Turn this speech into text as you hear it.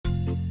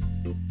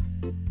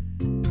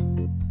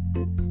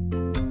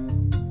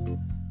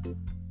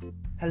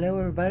Hello,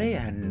 everybody,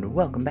 and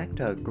welcome back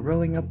to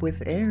Growing Up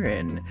with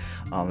Aaron.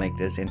 I'll make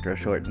this intro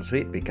short and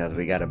sweet because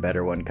we got a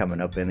better one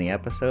coming up in the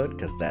episode,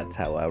 because that's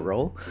how I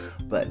roll.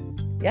 But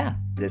yeah,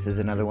 this is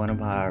another one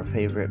of our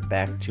favorite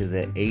back to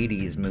the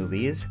 80s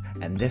movies,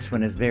 and this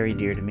one is very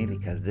dear to me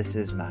because this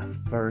is my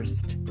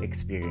first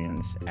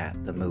experience at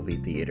the movie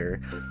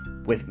theater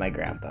with my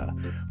grandpa,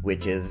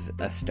 which is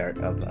a start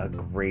of a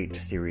great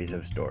series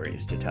of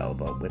stories to tell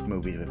about with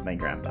movies with my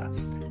grandpa.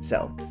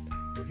 So,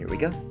 here we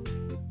go.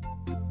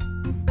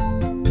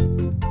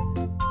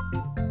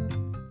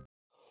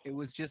 It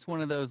was just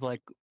one of those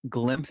like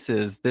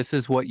glimpses. This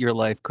is what your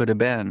life could have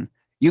been.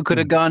 You could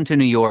have gone to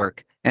New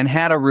York and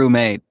had a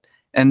roommate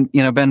and,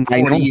 been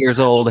 40 years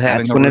old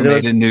having a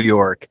roommate in New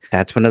York.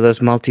 That's one of those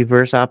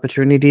multiverse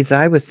opportunities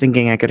I was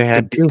thinking I could have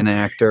had too. An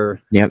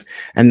actor. Yep.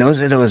 And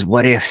those are those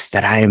what ifs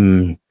that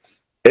I'm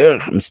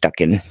stuck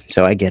in.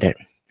 So I get it.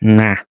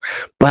 Nah.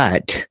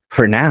 But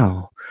for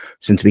now,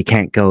 since we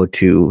can't go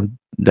to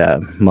the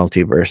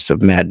multiverse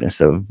of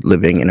madness of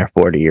living in a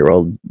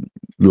 40-year-old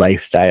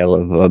lifestyle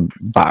of a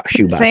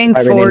shoebox. Saying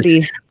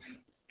 40.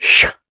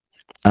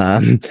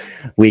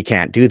 We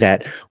can't do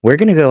that. We're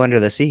going to go under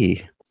the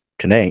sea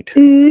tonight.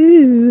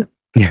 Ooh.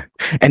 Yeah.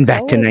 And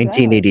back to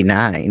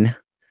 1989,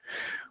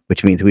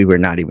 which means we were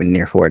not even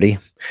near 40.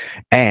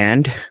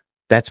 And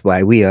that's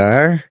why we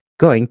are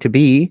going to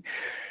be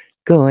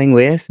going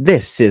with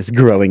This is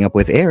Growing Up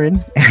with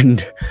Aaron.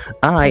 And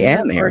I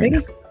am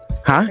Aaron.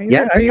 Huh?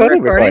 Yeah, I'm totally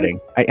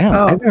recording. I am.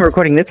 I've been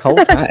recording this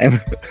whole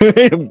time.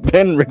 I've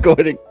been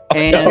recording.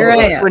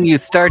 And when you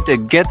start to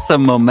get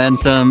some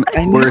momentum,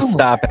 we're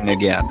stopping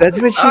again.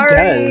 That's what she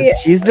does.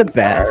 She's the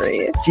best.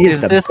 She is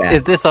the best.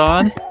 Is this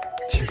on?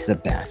 She's the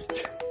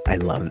best. I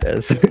love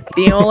this.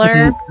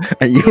 Bueller.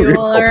 Are you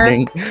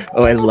recording?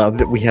 Oh, I love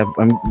that we have.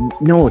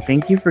 No,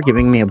 thank you for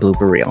giving me a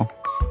blooper reel.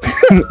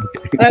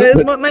 That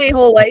is what my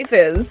whole life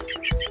is.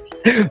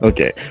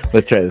 Okay,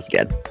 let's try this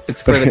again.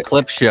 It's for the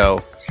clip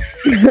show.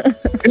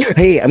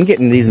 Hey, I'm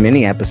getting these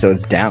mini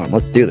episodes down.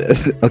 Let's do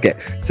this. Okay,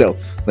 so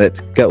let's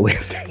go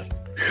with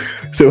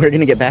it. So we're going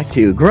to get back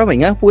to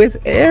Growing Up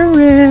with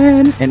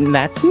Aaron, and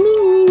that's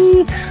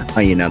me. Oh,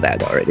 you know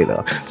that already,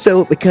 though.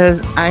 So,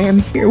 because I am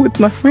here with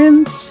my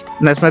friends,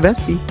 and that's my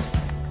bestie,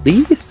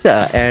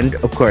 Lisa. And,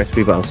 of course,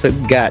 we've also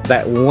got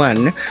that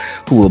one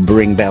who will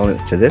bring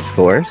balance to this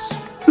force,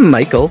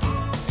 Michael.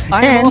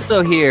 I'm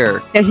also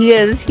here. Yeah, he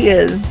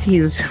is.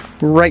 He's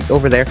right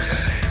over there.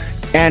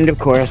 And, of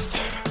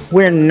course,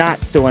 we're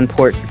not so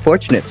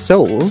unfortunate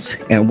souls,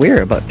 and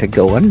we're about to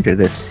go under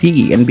the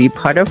sea and be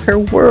part of her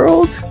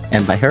world.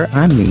 And by her,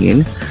 I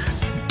mean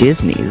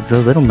Disney's The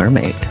Little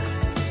Mermaid.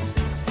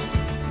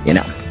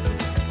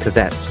 Because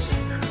that's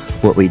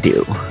what we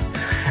do.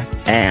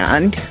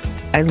 And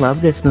I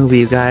love this movie,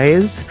 you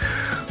guys.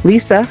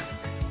 Lisa?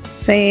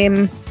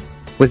 Same.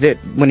 Was it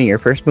one of your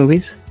first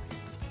movies?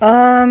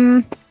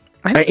 I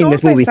don't know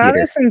if I saw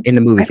this in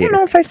the movie theater. I don't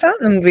know if I saw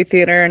it in the movie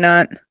theater or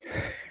not.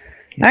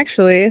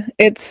 Actually,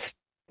 it's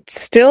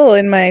still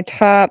in my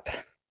top.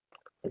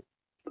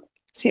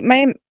 See,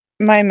 my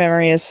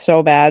memory is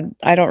so bad.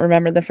 I don't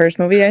remember the first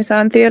movie I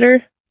saw in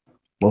theater.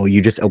 Well,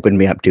 you just opened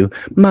me up to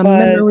my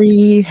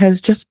memory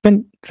has just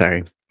been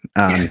sorry.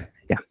 Yeah,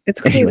 it's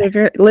okay.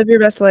 Anyway. Live your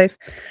best life.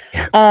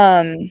 Yeah.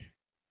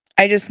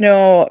 I just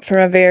know from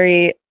a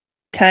very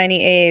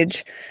tiny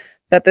age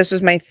that this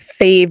was my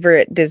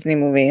favorite Disney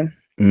movie.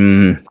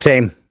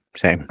 Same.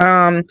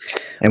 And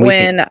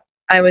when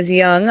I was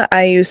young,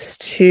 I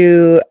used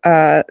to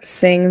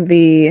sing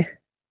the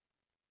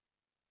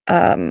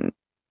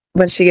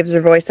when she gives her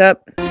voice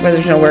up, where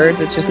there's no words,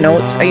 it's just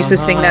notes. I used to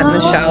sing that in the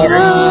shower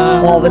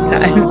all the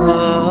time.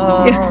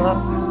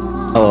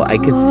 Yeah. Oh, I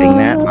could sing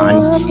that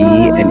on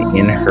key and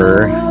in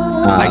her.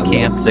 I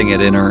can't sing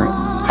it in her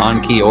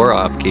on key or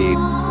off key.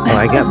 Oh,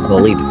 I got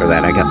bullied for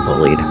that.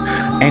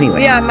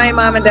 Anyway. Yeah, my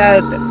mom and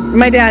dad,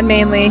 my dad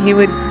mainly, he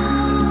would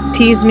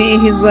tease me.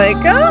 He's like,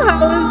 "Oh,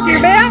 how was your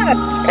bath?"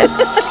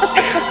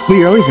 Well,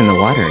 you're always in the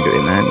water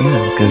doing that,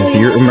 yeah, because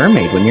you're a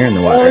mermaid when you're in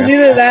the water. Well, it's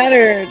either that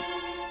or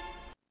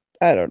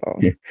I don't know.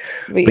 Yeah.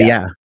 But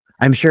yeah,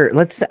 I'm sure.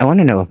 I want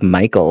to know if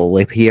Michael,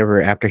 if he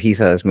ever, after he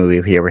saw this movie,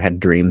 if he ever had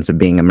dreams of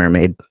being a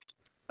mermaid.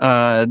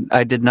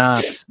 I did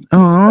not.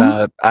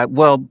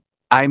 Aww.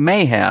 I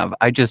may have.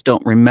 I just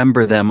don't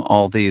remember them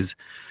all these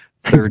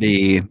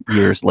 30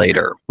 years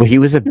later. Well, he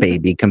was a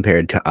baby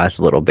compared to us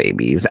little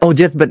babies. Oh,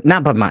 but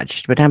not by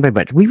much.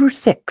 We were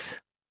 6.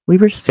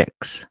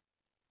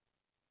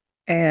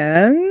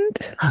 And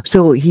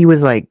so he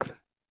was like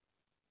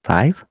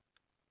 5.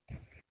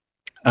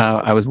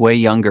 I was way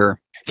younger.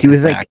 He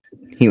was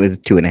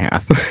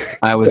 2.5.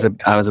 I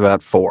was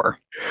about 4.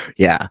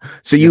 Yeah.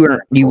 So you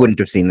wouldn't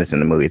have seen this in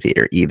the movie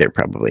theater either,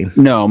 probably.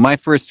 No, my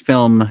first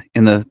film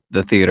in the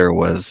theater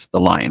was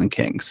The Lion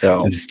King.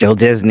 So it's still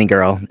Disney,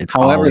 girl.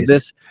 However,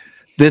 this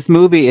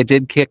movie, it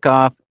did kick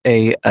off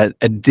a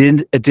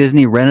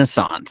Disney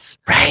Renaissance.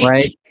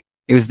 Right?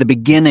 It was the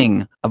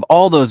beginning of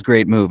all those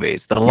great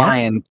movies: The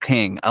Lion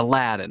King,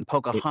 Aladdin,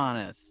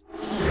 Pocahontas.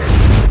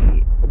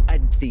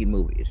 seen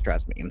movies.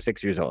 Trust me, I'm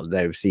 6 years old.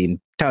 I've seen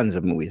tons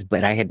of movies,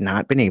 but I had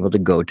not been able to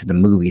go to the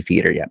movie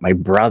theater yet. My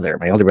older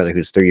brother,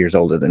 who's 3 years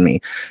older than me,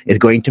 is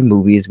going to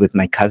movies with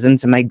my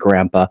cousins and my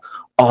grandpa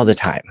all the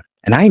time.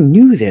 And I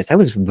knew this. I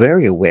was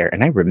very aware,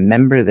 and I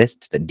remember this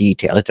to the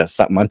detail. It's just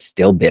something I'm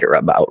still bitter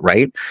about,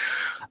 right?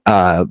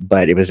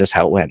 But it was just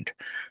how it went.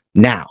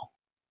 Now,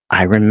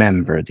 I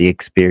remember the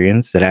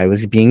experience that I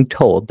was being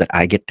told that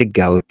I get to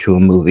go to a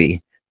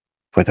movie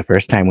for the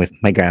first time with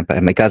my grandpa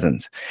and my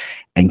cousins.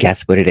 And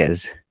guess what it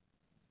is?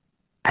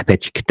 I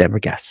bet you could never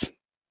guess.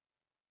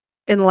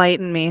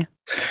 Enlighten me.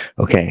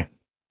 Okay.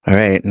 All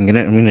right. I'm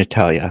gonna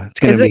tell you. It's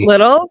gonna Is it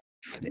little?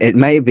 It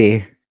might be.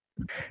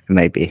 It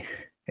might be.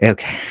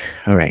 Okay.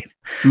 All right.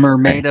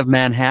 Mermaid of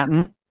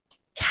Manhattan.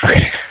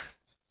 Okay.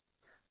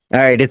 All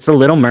right, it's the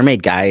Little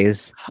Mermaid,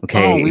 guys.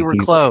 Okay. Oh, we were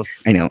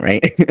close. I know,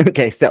 right?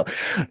 Okay, so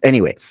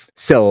anyway,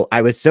 so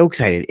I was so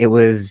excited. It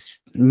was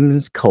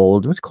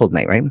cold. It was a cold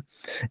night, right?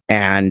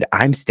 And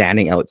I'm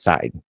standing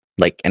outside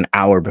like an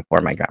hour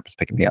before my grandpa's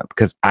picking me up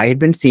because I had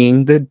been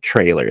seeing the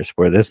trailers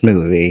for this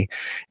movie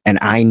and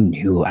I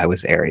knew I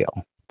was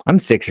Ariel. I'm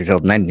 6 years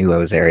old and I knew I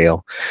was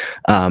Ariel.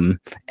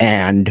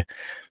 And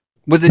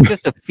was it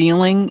just a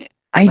feeling?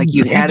 Like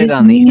you had it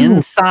on knew. the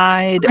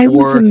inside? I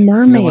was a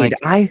mermaid.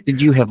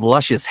 Did you have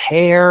luscious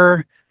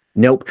hair?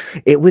 Nope.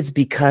 It was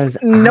because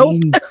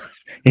Nope.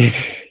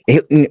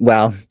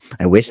 Well,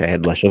 I wish I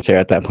had luscious hair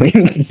at that point.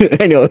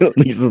 I know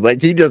Lisa's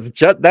like, he just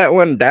shut that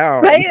one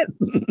down. Right?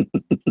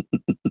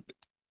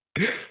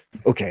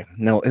 Okay.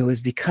 No, it was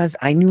because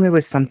I knew there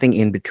was something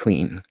in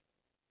between.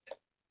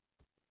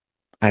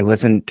 I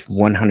wasn't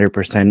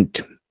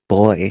 100%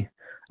 boy.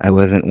 I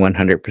wasn't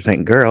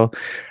 100% girl.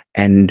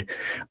 And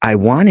I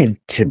wanted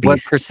to be.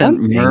 What percent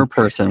mer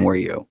person were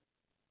you?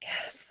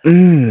 Yes.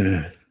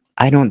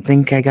 I don't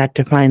think I got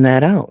to find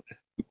that out.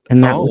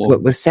 And that was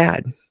what was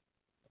sad.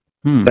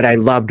 But I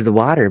loved the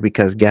water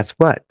because guess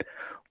what?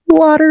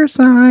 Water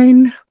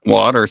sign.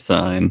 Water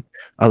sign.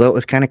 Although it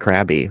was kind of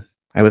crabby.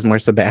 I was more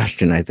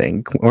Sebastian, I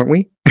think. Weren't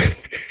we?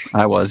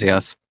 I was,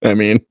 yes. I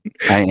mean,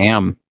 I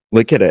am.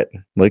 Look at it.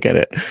 Look at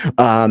it.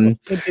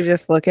 Would you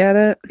just look at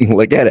it?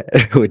 Look at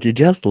it. Would you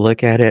just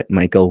look at it,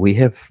 Michael? We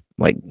have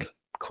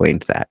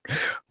coined that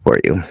for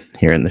you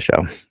here in the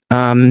show.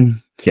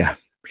 Yeah.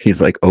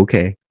 He's like,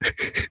 okay.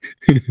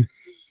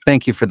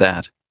 Thank you for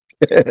that.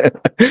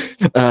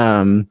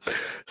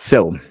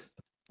 So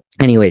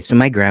anyway, so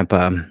my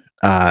grandpa,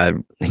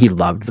 he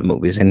loved the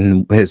movies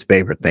and his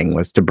favorite thing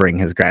was to bring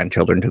his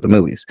grandchildren to the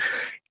movies.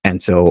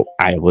 And so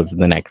I was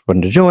the next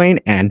one to join.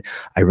 And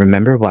I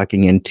remember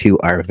walking into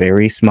our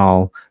very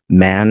small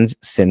Man's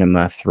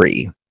Cinema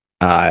 3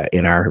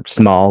 in our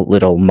small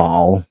little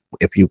mall,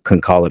 if you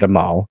can call it a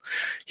mall,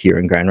 here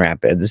in Grand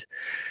Rapids.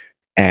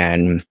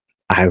 And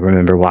I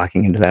remember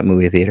walking into that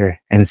movie theater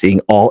and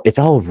seeing it's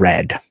all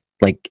red.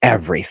 Like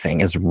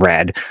everything is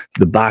red.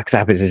 The box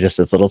office is just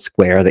this little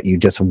square that you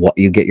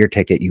get your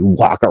ticket, you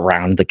walk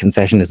around. The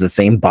concession is the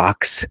same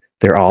box.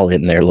 They're all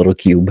in their little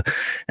cube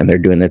and they're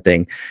doing their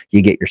thing.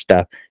 You get your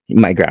stuff.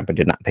 My grandpa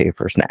did not pay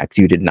for snacks.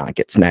 You did not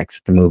get snacks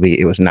at the movie.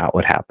 It was not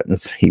what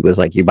happens. He was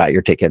like, you buy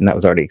your ticket and that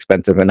was already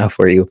expensive enough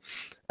for you.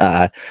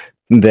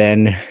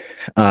 Then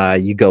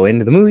you go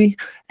into the movie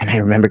and I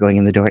remember going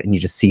in the door and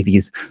you just see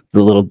the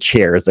little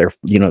chairs.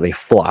 They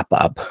flop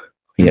up.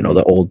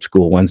 The old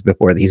school ones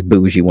before these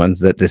bougie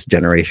ones that this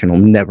generation will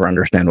never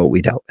understand what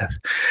we dealt with.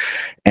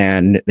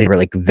 And they were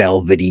like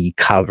velvety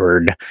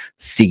covered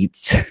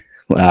seats.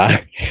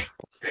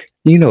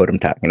 You know what I'm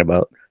talking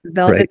about.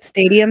 Velvet right?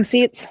 Stadium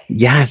seats?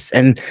 Yes.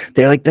 And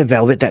they're like the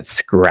velvet that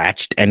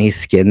scratched any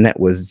skin that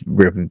was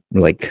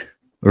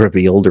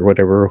revealed or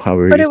whatever.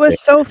 But it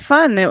was so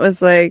fun. It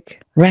was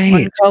like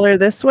one color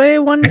this way,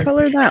 one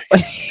color that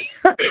way.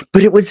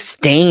 But it was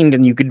stained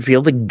and you could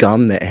feel the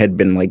gum that had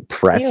been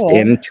pressed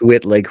into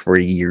it for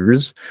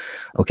years.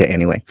 Okay,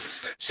 anyway.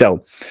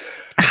 So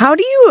how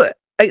do you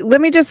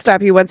let me just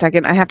stop you 1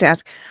 second. I have to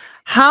ask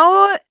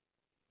how.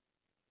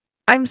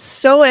 I'm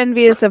so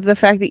envious of the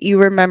fact that you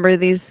remember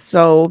these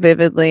so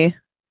vividly.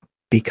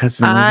 Because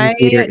the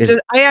movie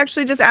theater I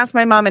actually just asked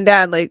my mom and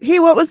dad, hey,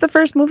 what was the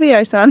first movie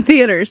I saw in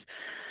theaters?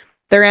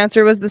 Their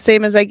answer was the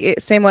same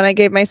same one I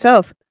gave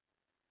myself.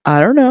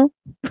 I don't know.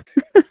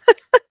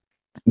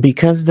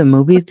 Because the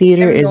movie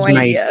theater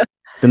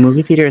the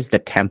movie theater is the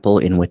temple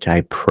in which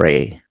I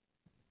pray.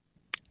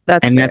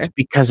 That's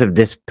because of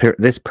this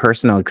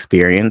personal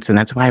experience, and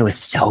that's why I was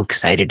so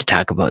excited to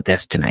talk about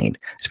this tonight.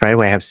 It's probably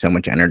why I have so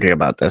much energy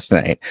about this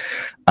tonight,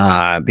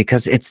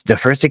 because it's the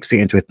first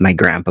experience with my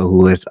grandpa,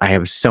 I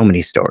have so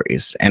many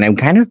stories, and I'm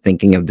kind of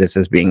thinking of this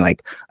as being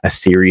a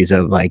series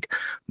of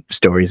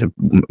stories of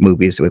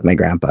movies with my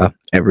grandpa.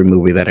 Every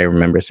movie that I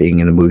remember seeing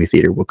in the movie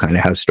theater will kind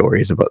of have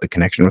stories about the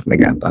connection with my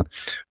grandpa.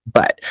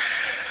 But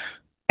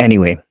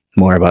anyway,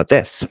 more about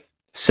this.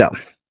 So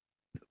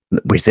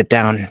we sit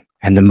down.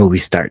 And the movie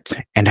starts.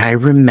 And I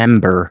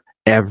remember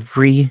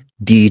every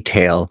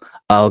detail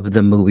of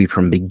the movie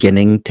from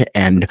beginning to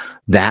end,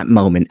 that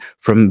moment,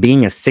 from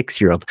being a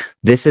 6-year-old.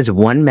 This is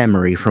one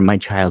memory from my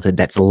childhood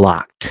that's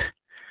locked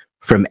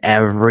from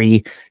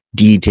every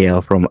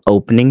detail from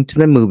opening to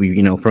the movie,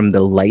 you know, from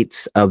the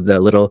lights of the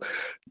little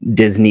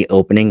Disney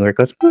opening where it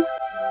goes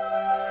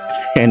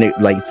and it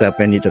lights up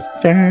and you just,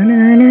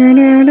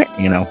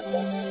 you know,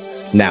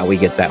 now we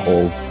get that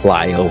whole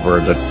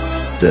flyover.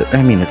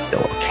 I mean, it's still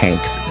okay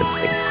because it's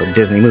a big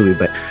Disney movie,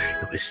 but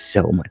it was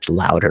so much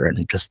louder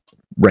and just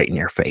right in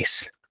your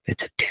face.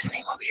 It's a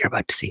Disney movie you're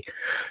about to see.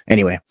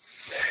 Anyway,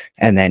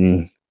 and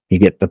then you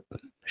get the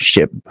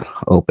ship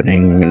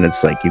opening and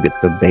it's like you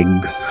get the big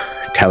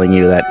telling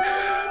you that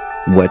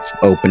what's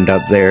opened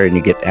up there, and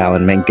you get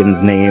Alan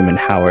Menken's name and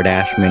Howard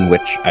Ashman,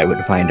 which I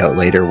would find out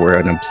later were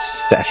an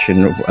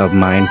obsession of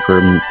mine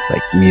for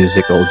like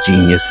musical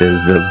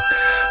geniuses of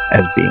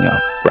as being a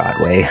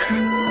Broadway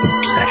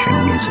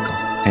obsession musical.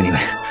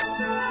 Anyway.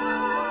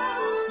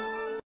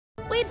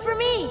 Wait for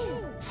me!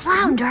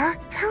 Flounder,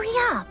 hurry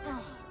up!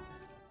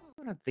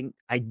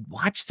 I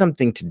watched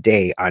something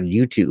today on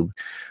YouTube,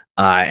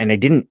 and I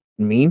didn't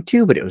mean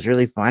to, but it was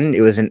really fun.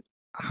 It was an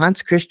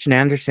Hans Christian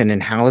Andersen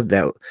and how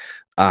the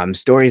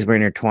stories were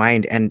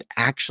intertwined, and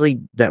actually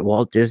that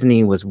Walt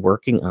Disney was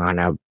working on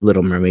a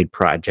Little Mermaid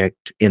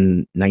project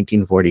in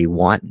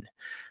 1941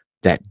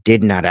 that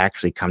did not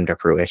actually come to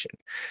fruition.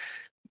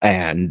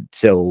 And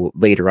so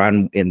later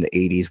on in the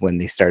 80s, when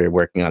they started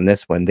working on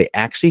this one, they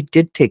actually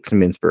did take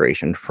some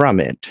inspiration from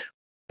it,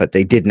 but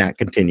they did not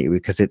continue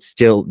because it's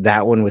still,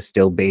 that one was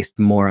still based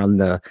more on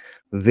the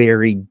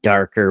very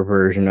darker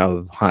version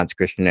of Hans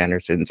Christian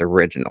Andersen's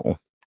original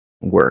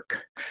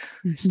work.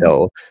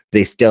 So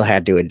they still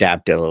had to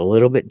adapt it a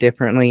little bit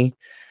differently.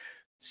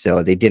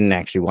 So they didn't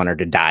actually want her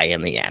to die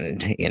in the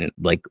end, in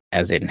like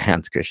as in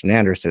Hans Christian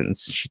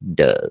Andersen's she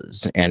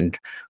does, and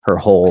her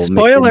whole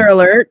spoiler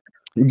alert.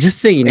 Just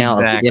so you know,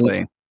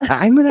 exactly.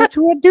 I mean, that's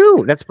what I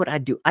do. That's what I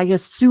do. I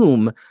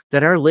assume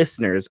that our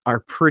listeners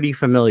are pretty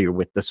familiar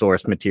with the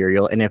source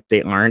material, and if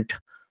they aren't,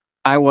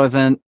 I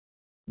wasn't.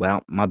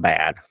 Well, my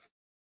bad.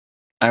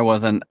 I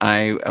wasn't.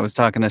 I was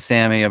talking to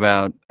Sammy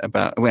about.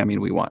 I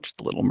mean, we watched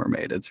The Little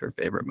Mermaid. It's her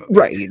favorite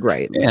movie.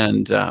 Right.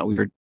 And we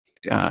were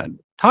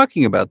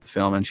talking about the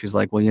film, and she's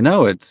like, "Well,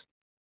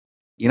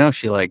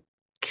 she like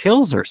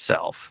kills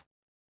herself."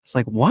 It's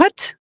like,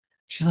 what?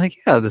 She's like,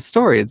 yeah, the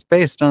story, it's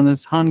based on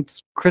this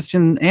Hans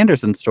Christian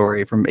Andersen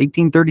story from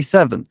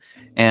 1837.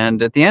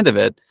 And at the end of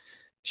it,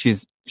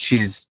 she's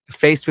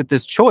faced with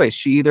this choice.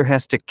 She either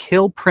has to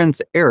kill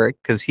Prince Eric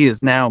because he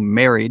is now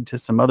married to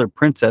some other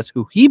princess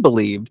who he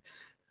believed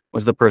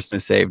was the person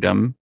who saved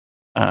him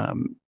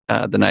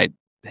the night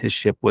his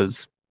ship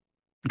was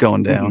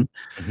going down.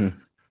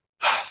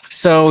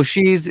 So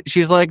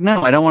she's like,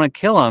 no, I don't want to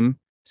kill him.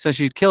 So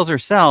she kills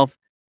herself.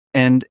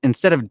 And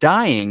instead of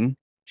dying,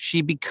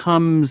 she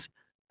becomes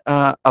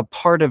a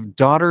part of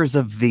Daughters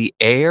of the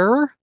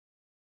Air,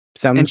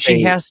 and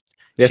she has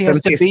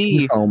to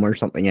be home or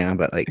something. Yeah,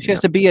 but like she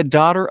has to be a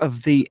daughter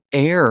of the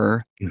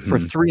air for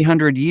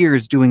 300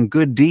 years doing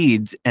good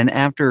deeds, and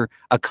after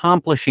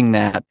accomplishing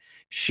that,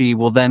 she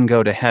will then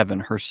go to heaven.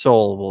 Her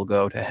soul will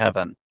go to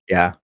heaven.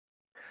 Yeah,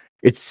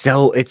 it's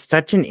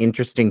such an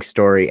interesting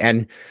story,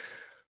 and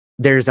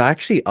there's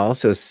actually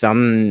also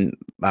some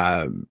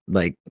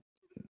like.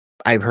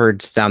 I've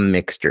heard some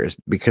mixtures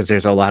because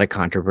there's a lot of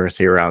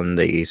controversy around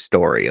the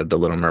story of The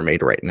Little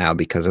Mermaid right now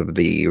because of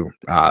the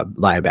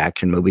live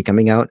action movie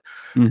coming out.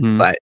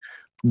 But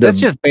that's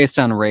just based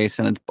on race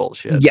and it's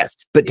bullshit. Yes,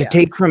 but to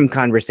take from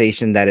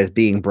conversation that is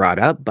being brought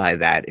up by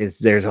that is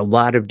there's a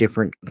lot of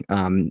different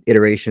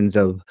iterations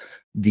of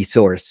the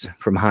source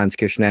from Hans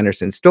Christian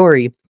Andersen's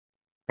story,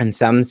 and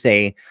some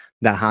say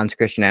that Hans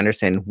Christian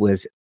Andersen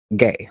was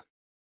gay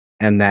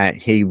and that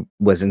he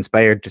was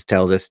inspired to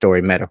tell this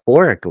story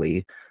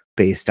metaphorically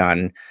based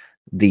on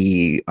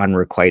the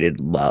unrequited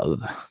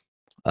love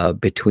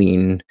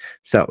between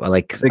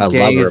the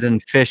gays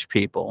and fish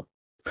people.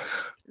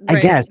 I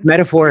guess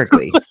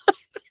metaphorically.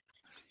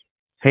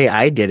 Hey,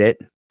 I did it.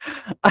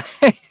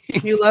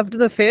 You loved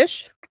the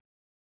fish?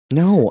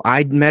 No,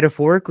 I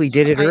metaphorically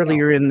did it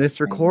earlier in this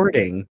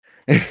recording.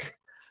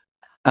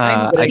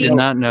 I did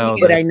not know.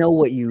 But I know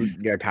what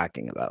you're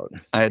talking about.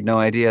 I had no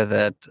idea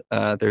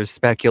that there's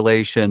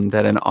speculation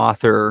that an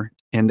author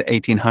in the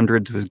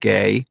 1800s was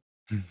gay.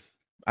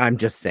 I'm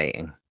just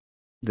saying.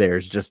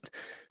 There's just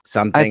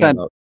something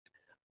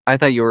I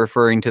thought you were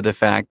referring to the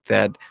fact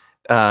that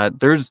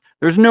there's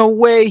no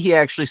way he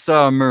actually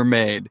saw a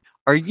mermaid.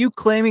 Are you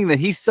claiming that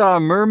he saw a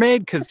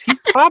mermaid? Because he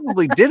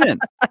probably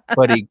didn't,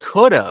 but he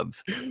could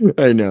have.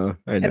 I know.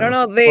 I don't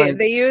know.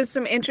 They used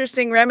some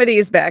interesting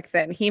remedies back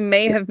then. He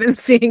may have been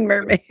seeing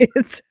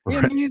mermaids. Yeah,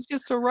 I mean, he's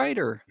just a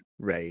writer.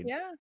 Right.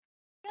 Yeah.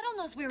 God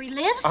knows where he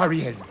lives.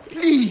 Ariel,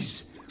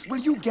 please. Will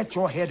you get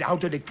your head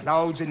out of the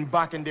clouds and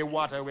back in the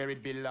water where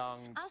it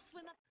belongs? I'll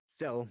swim up.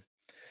 So,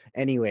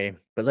 anyway,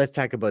 but let's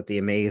talk about the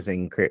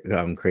amazing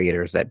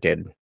creators that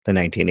did the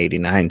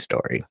 1989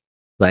 story.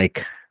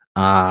 Like,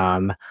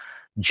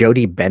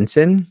 Jodie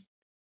Benson,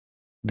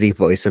 the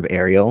voice of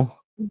Ariel.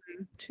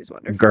 She's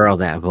wonderful. Girl,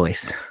 that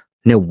voice.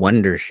 No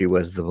wonder she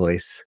was the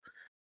voice.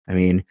 I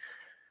mean,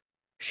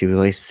 she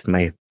voiced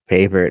my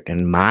favorite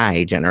in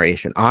my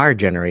generation, our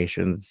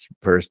generation's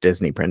first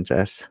Disney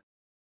princess.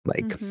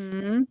 like,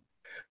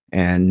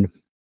 and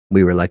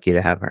we were lucky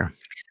to have her.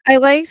 I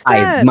liked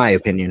that. My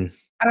opinion.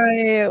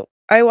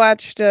 I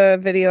watched a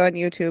video on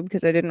YouTube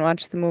because I didn't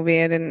watch the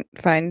movie. I didn't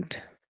find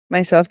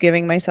myself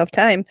giving myself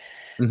time,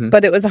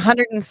 but it was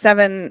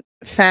 107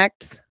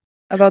 facts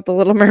about the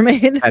Little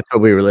Mermaid. That's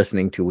what we were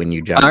listening to when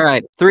you jumped. All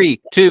right,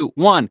 3, 2,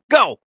 1,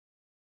 go.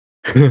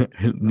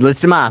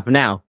 List them off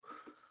now.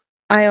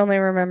 I only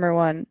remember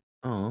one.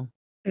 Oh.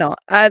 No,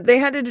 they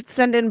had to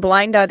send in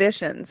blind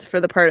auditions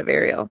for the part of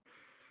Ariel.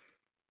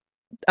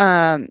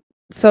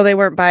 So they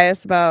weren't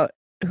biased about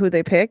who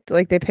they picked.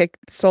 Like they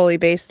picked solely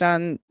based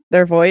on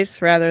their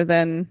voice rather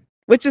than,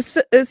 which is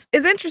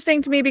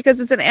interesting to me because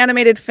it's an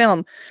animated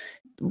film.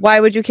 Why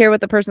would you care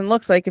what the person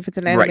looks like if it's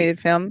an animated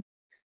film?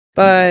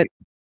 But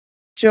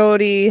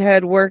Jodie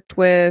had worked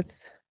with,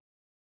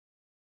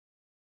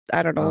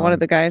 I don't know, one of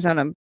the guys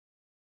on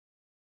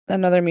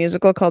another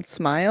musical called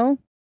Smile.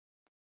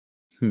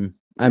 I'm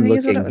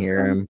looking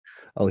here.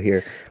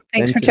 Here.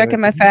 Thanks for checking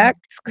my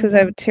facts because I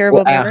have a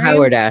terrible memory.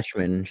 Howard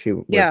Ashman, she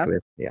worked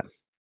with. Yeah.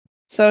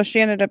 So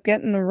she ended up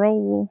getting the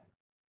role.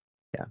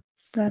 Yeah.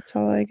 That's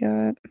all I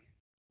got.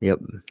 Yep.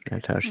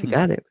 That's how she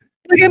got it.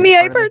 Look at me,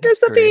 I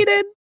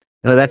participated.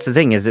 No, that's the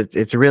thing is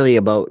it's really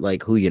about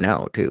like who you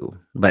know too.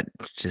 But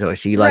so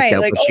she liked that,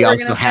 like, but she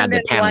also had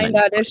the talent.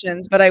 Blind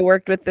auditions, but I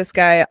worked with this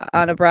guy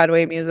on a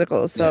Broadway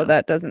musical, so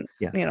that doesn't,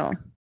 you know.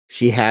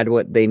 She had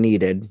what they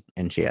needed,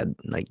 and she had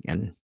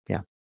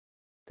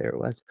there it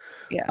was.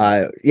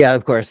 Yeah,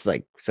 of course.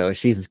 Like, so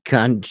she is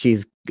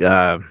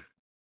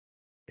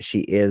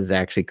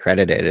actually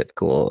credited at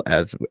school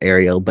as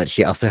Ariel, but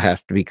she also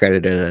has to be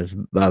credited as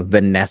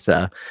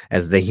Vanessa,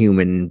 as the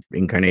human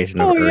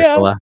incarnation of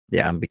Ursula.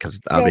 Yeah,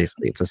 because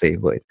obviously it's the same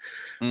voice.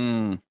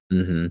 So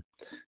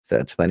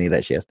it's funny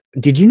that she has.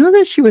 Did you know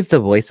that she was the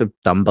voice of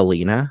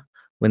Thumbelina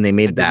when they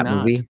made that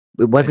movie?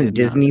 It wasn't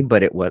Disney,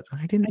 but it was.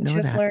 I didn't know that.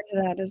 I just learned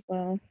that as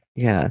well.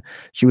 Yeah,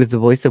 she was the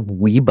voice of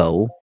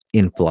Weebo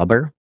in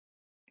Flubber.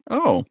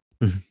 Oh,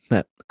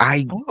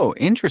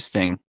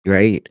 interesting.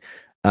 Right.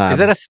 Is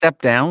that a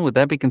step down? Would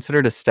that be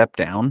considered a step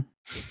down?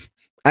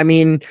 I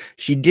mean,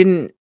 she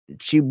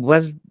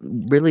was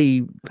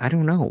really, I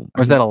don't know.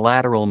 Or is that a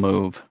lateral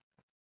move?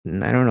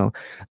 I don't know.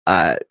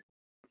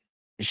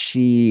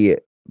 She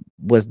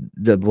was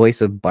the voice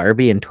of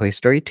Barbie in Toy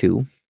Story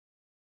 2.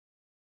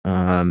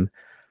 Let's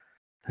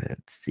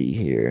see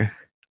here.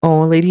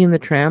 Oh, Lady and the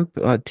Tramp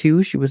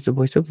 2. She was the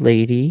voice of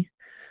Lady.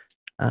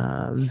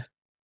 I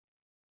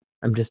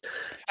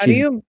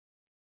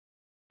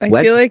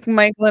feel like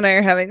Michael and I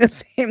are having the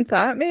same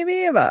thought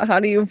maybe about how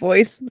do you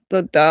voice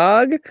the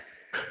dog?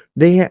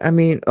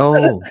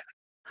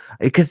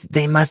 Because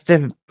they must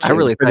have. I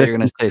really thought you were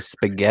going to say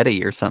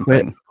spaghetti or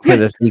something. For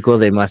the sequel,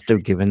 they must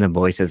have given them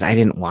voices. I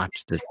didn't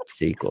watch the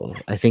sequel.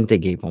 I think they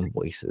gave them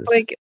voices.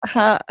 Like,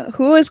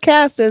 who was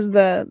cast as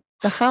the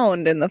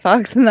Hound in The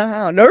Fox and the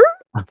Hound?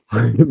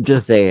 I'm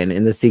just saying,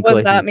 in the sequel,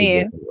 was not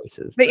me.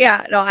 But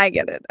yeah, no, I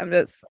get it.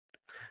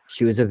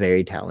 She was a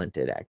very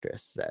talented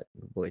actress, that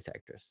voice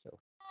actress. So.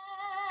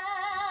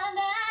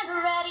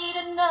 Ready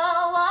to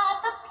know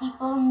what the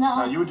people know.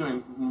 Now, you were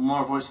doing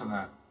more voice than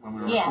that when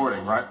we were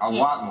recording, right? A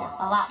lot more.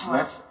 A lot more.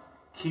 Let's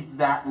keep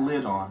that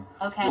lid on.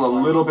 Okay. A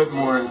little bit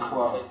more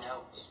enclosed.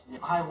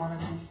 I want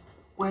to be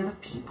where the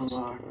people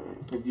are.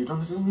 But it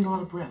doesn't need a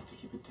lot of breath to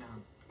keep it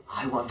down.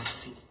 I want to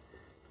see.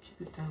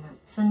 Keep it down.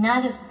 So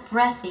not as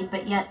breathy,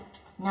 but yet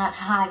not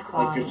high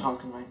quality. Like you're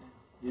talking right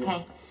now. Yeah.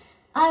 Okay.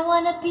 I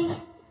want to be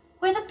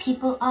where the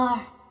people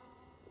are.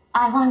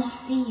 I want to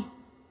see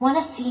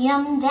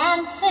them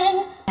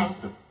dancing.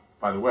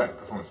 By the way,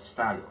 performance is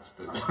fabulous.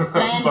 But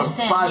I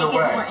understand. Make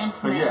it more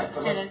intimate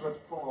instead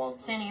of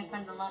standing in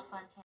front of the lot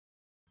fontaine.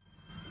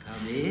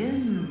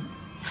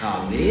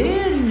 Come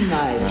in,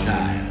 my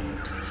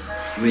child.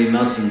 We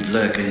mustn't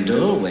lurk in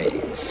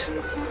doorways.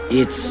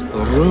 It's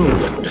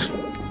rude.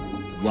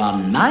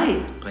 One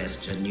might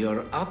question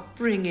your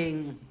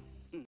upbringing.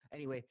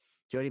 Anyway,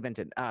 Jodie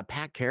Benson,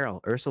 Pat Carroll,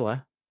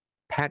 Ursula.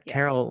 Pat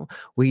Carroll,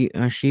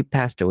 she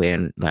passed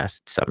away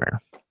last summer.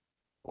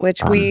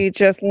 Which we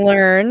just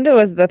learned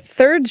was the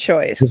third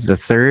choice. This is the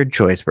third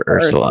choice for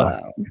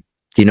Ursula. Do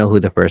you know who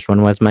the first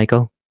one was,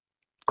 Michael?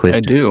 I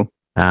do.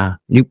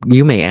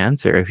 You may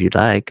answer if you'd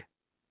like.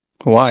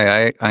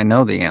 Why? I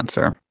know the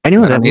answer. I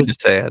know that. I need to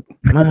say it.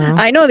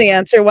 I know the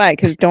answer. Why?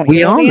 Because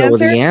we all know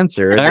the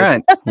answer. All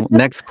right.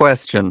 Next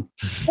question.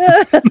 Do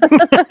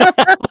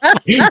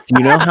you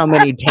know how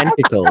many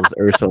tentacles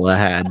Ursula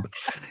had?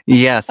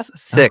 Yes,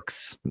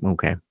 6.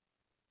 Okay.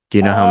 Do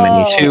you know how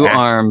many? 2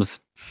 arms.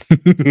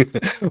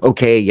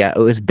 Okay, yeah, it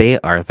was Bay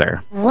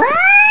Arthur. What?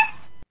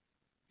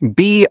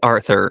 B.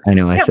 Arthur. I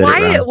know I said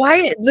it wrong.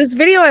 Why this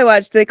video I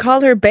watched, they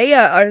called her Bea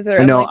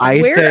Arthur. No,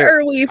 where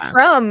are we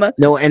from?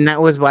 No, and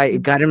that was why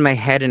it got in my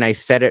head and I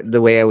said it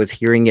the way I was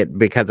hearing it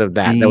because of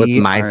that. That was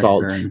my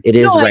fault. It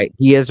is right.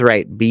 He is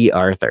right. B.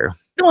 Arthur.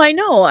 No, I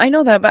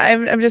know that, but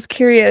I'm just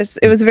curious.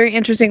 It was a very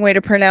interesting way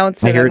to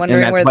pronounce it. I'm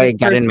wondering where this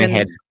person, in my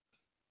head.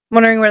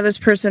 Wondering where this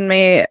person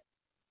may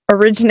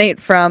originate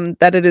from,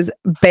 that it is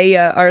Bea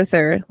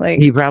Arthur. Like,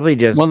 he probably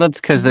just. Well,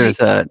 that's because there's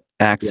a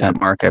accent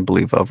mark, I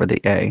believe, over the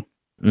A.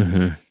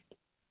 Mm-hmm.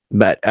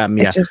 But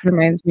It just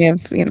reminds me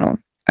of,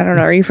 I don't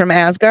know. Are you from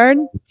Asgard?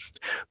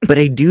 But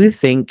I do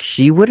think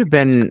she would have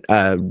been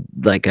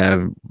like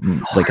a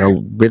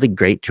really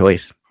great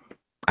choice.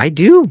 I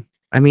do.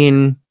 I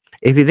mean,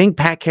 if you think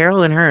Pat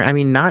Carroll and her, I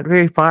mean, not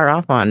very far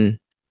off on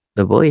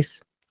the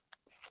voice.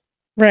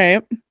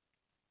 Right.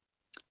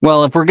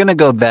 Well, if we're gonna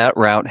go that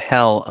route,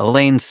 hell,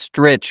 Elaine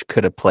Stritch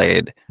could have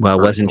played.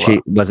 Well,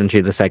 Ursula. wasn't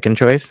she the second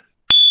choice?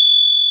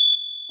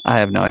 I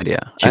have no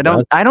idea. She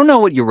I don't know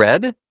what you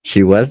read.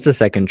 She was the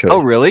second choice. Oh,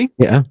 really?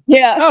 Yeah.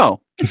 Yeah. Oh.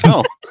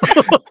 So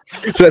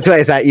that's why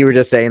I thought you were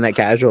just saying that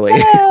casually.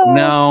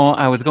 No,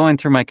 I was going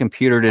through my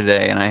computer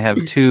today and I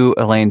have 2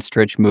 Elaine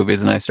Stritch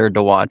movies and I started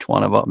to watch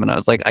one of them and I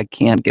was like, I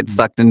can't get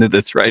sucked into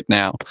this right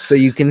now. So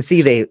you can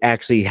see they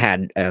actually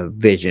had a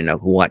vision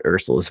of what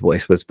Ursula's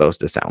voice was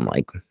supposed to sound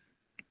like.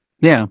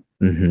 Yeah.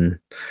 Mm-hmm.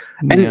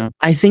 And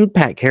I think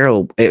Pat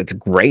Carroll, it's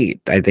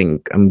great. I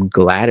think I'm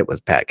glad it was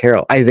Pat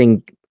Carroll. I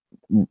think,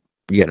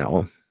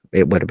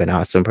 it would have been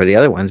awesome for the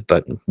other ones,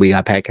 but we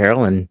got Pat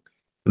Carroll and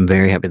I'm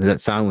very happy that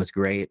song was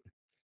great.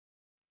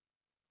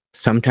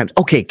 Sometimes,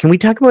 okay, can we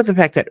talk about the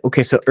fact that,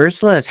 so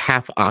Ursula is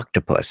half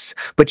octopus,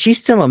 but she's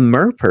still a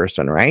mer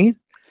person, right?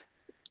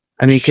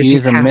 I mean,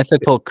 she's a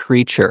mythical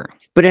creature.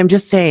 But I'm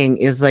just saying,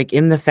 is like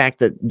in the fact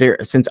that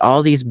since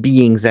all these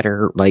beings that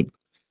are like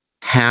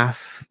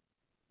half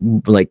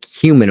like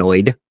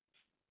humanoid,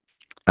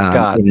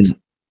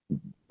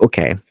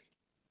 okay,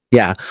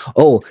 yeah.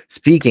 Oh,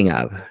 speaking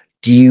of,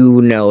 do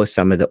you know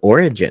some of the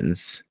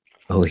origins?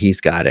 Oh, he's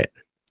got it.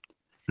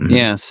 Mm-hmm.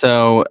 Yeah.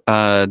 So,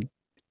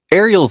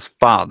 Ariel's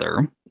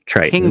father,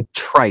 King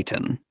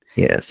Triton,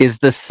 is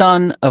the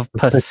son of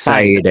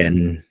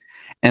Poseidon.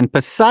 And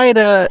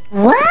Poseidon.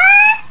 What?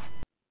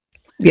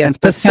 Yes,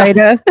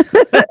 Poseidon.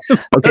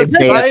 Okay,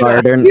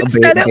 you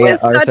said it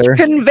with such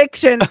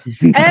conviction.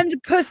 And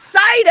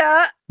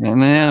Poseidon.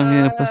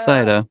 Yeah,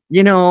 Poseidon.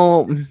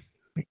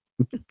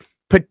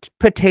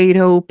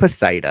 Potato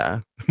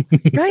Poseidon.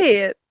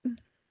 Right.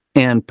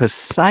 And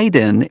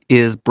Poseidon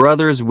is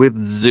brothers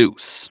with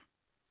Zeus.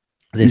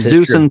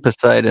 Zeus and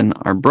Poseidon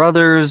are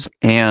brothers,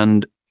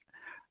 and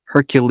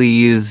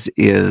Hercules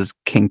is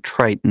King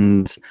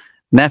Triton's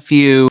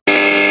nephew.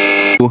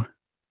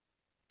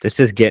 This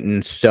is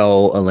getting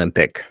so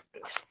Olympic.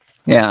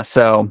 Yeah,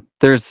 so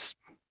there's...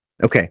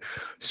 Okay,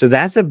 so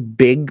that's a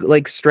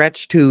big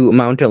stretch to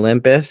Mount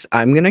Olympus.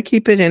 I'm gonna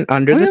keep it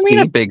under the sea. What do you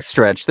mean a big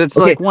stretch? That's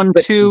like 1,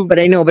 2.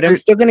 But I know, but I'm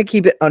still gonna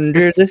keep it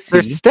under the sea.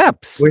 There's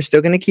steps. We're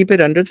still gonna keep it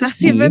under the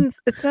sea.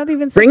 It's not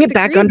even. Bring it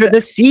back under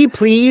the sea,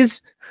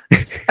 please.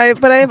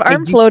 But I have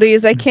arm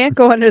floaties. I can't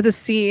go under the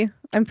sea.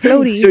 I'm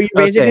floaty. So you're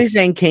basically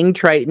saying King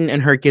Triton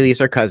and Hercules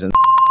are cousins.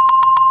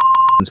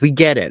 We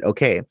get it.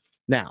 Okay,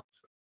 now.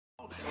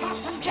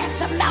 Some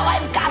jetsam, now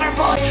I've got her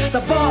boat.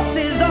 The boss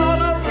is on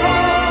a roll.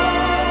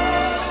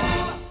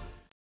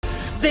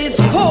 This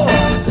poor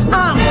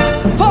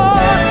unfortunate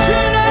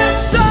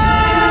soul.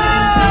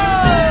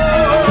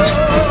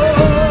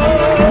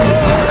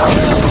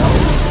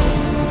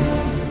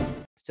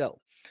 So,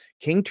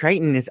 King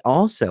Triton is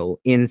also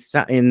in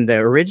the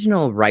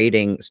original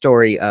writing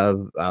story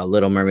of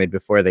Little Mermaid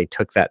before they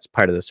took that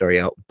part of the story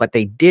out, but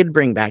they did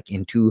bring back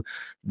into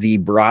the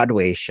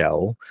Broadway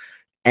show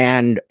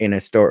and in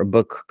a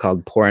book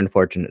called Poor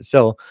Unfortunate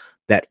Soul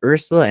that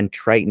Ursula and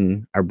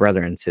Triton are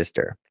brother and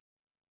sister.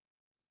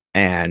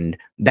 And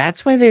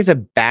that's why there's a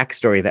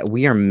backstory that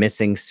we are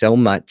missing so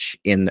much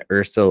in the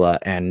Ursula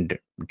and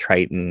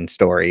Triton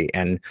story,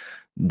 and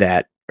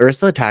that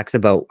Ursula talks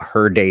about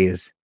her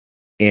days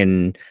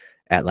in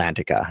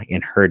Atlantica,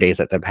 in her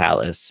days at the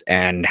palace,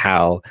 and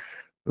how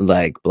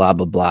blah blah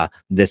blah,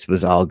 this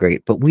was all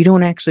great, but we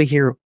don't actually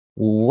hear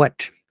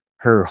what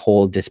her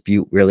whole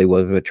dispute really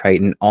was with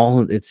Triton.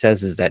 All it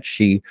says is that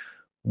she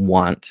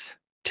wants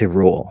to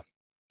rule.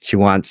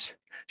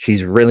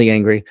 She's really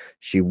angry.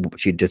 She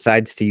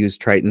decides to use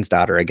Triton's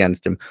daughter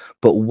against him.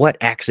 But what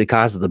actually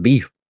causes the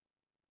beef?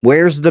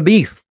 Where's the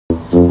beef?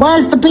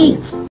 Where's the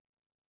beef?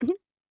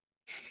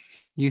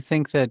 You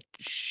think that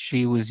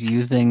she was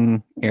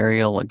using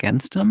Ariel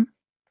against him?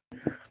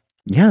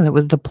 Yeah, that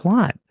was the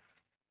plot.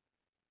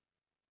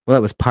 Well,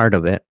 that was part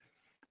of it.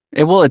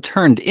 It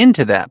turned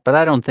into that, but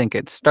I don't think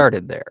it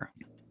started there.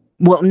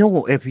 Well,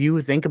 no, if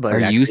you think about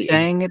it. Are you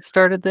saying it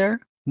started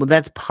there? Well,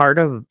 that's part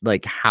of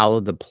how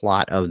the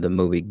plot of the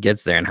movie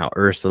gets there and how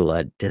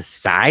Ursula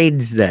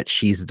decides that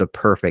she's the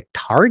perfect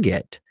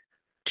target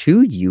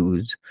to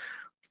use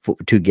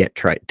to get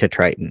to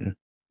Triton.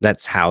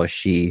 That's how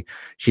she's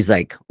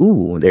like,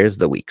 ooh, there's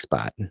the weak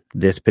spot.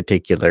 This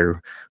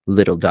particular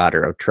little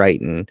daughter of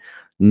Triton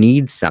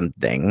needs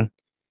something.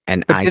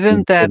 And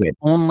didn't that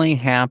only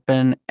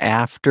happen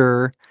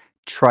after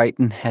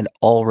Triton had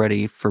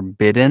already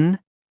forbidden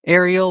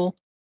Ariel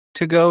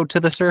to go to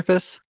the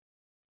surface?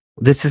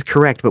 This is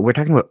correct, but we're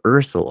talking about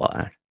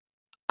Ursula.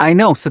 I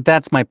know, so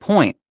that's my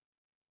point.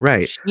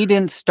 Right. She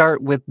didn't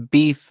start with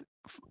beef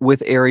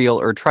with Ariel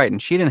or Triton.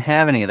 She didn't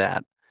have any of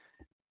that.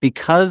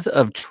 Because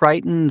of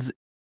Triton's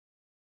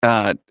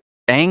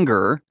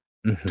anger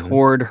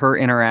toward her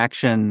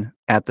interaction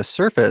at the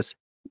surface,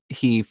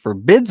 he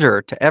forbids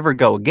her to ever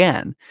go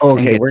again.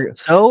 Okay, and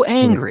gets so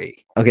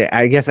angry. Okay,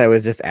 I guess I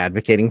was just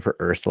advocating for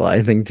Ursula.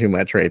 I think too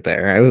much right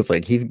there. I was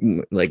like, he's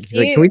like,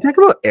 can we talk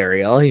about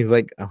Ariel? He's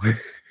like, oh.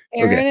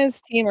 Aaron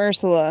is Team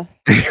Ursula.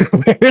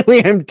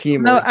 Apparently, I'm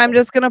Team. No, Ursula. I'm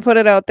just gonna put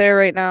it out there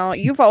right now.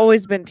 You've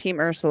always been Team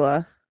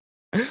Ursula.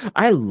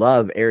 I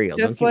love Ariel.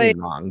 Just don't get like-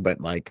 me wrong,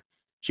 but like,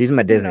 she's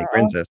my Disney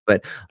princess.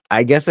 But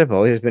I guess I've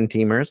always been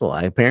Team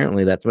Ursula.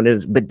 Apparently, that's what it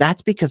is. But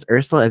that's because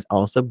Ursula is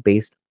also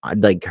based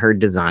on, like, her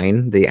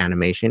design. The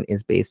animation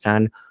is based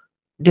on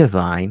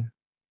Divine,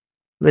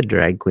 the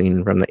drag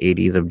queen from the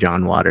 80s of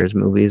John Waters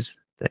movies.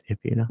 If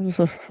you know,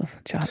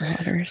 John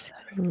Waters.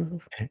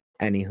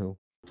 Anywho.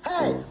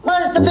 Hey,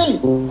 where's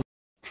the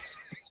beat?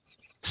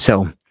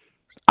 So,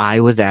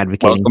 I was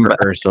advocating for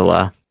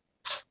Ursula.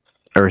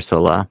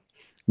 Ursula,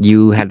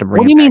 you had to bring.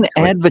 What do you mean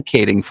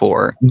advocating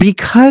for?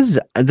 Because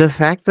the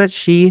fact that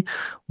she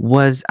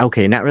was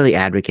not really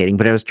advocating,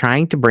 but I was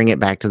trying to bring it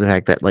back to the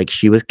fact that, like,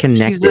 she was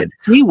connected. She's a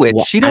sea witch.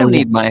 She don't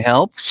need my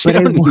help. She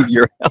don't need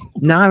your help.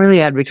 Not really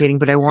advocating,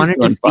 but I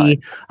wanted to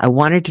see. I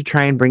wanted to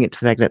try and bring it to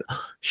the fact that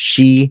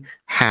she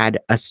had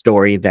a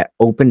story that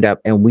opened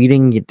up, and we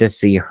didn't get to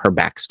see her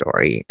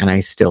backstory. And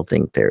I still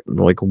think there,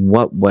 like,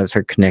 what was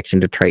her connection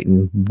to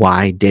Triton?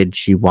 Why did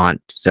she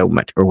want so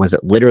much, or was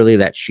it literally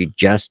that she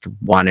just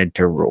wanted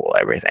to rule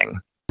everything?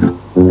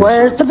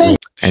 Where's the beat?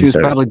 She was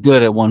probably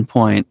good at one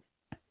point.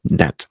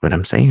 That's what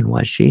I'm saying.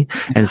 Was she?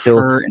 And so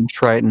her and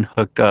Triton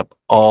hooked up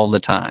all the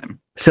time.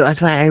 So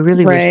that's why I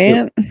really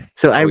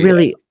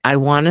I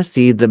want to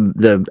see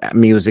the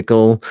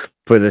musical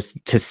for this,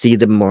 to see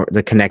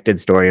the connected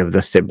story of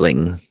the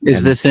sibling.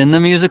 Is this in the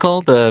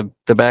musical, the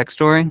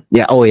backstory?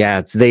 Yeah. Oh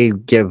yeah. They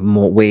give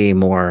way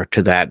more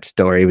to that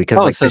story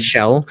because the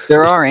shell.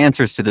 There are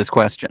answers to this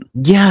question.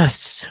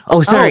 Yes.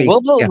 Oh, sorry.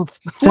 Look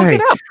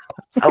it up.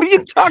 What are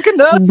you talking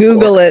to us?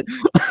 Google it.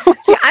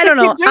 See, I don't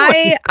know.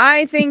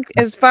 I think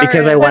as far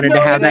because as I wanted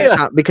to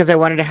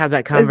have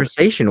that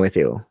conversation with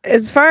you.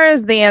 As far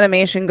as the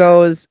animation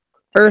goes,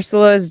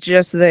 Ursula is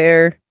just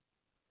there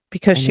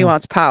because she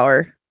wants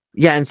power.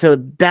 Yeah, and so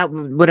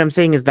what I'm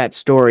saying is that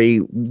story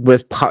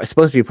was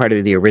supposed to be part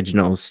of the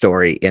original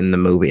story in the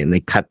movie, and they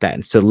cut that.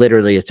 And so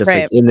literally, it's just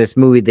like in this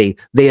movie,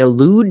 they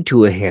allude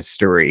to a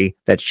history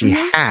that she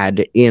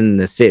had in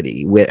the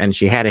city and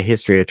she had a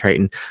history of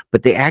Triton,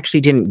 but they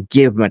actually didn't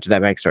give much of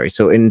that backstory.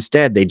 So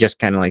instead, they just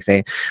kind of like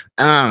say,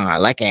 "Oh,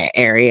 like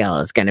Ariel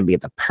is going to be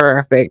the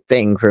perfect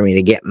thing for me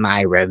to get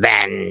my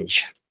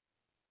revenge."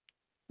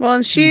 Well,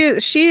 and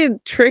she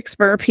tricks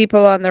mer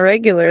people on the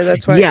regular.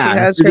 That's why she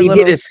has her little,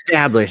 did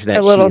establish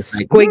that little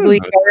squiggly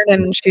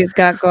garden she's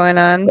got going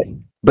on.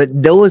 But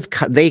those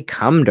they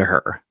come to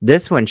her.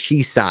 This one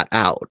she sought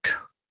out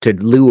to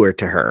lure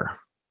to her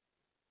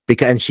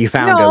because she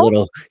found a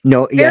little.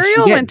 No, yes,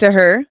 Ariel went to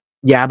her.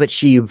 Yeah, but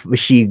she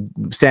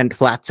sent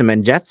Flotsam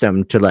and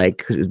Jetsam to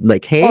like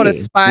hey, to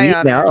spy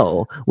on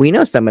her. We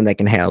know someone that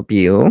can help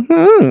you.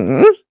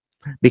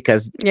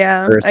 Because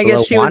Ursula, I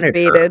guess she was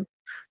baited.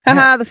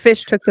 Haha, the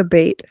fish took the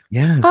bait.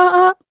 Yes.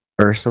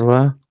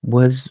 Ursula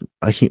was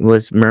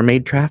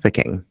mermaid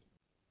trafficking.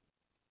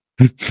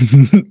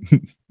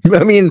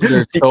 I mean,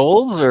 their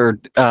souls or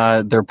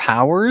their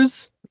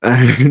powers?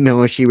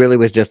 No, she really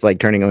was just like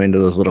turning them into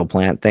those little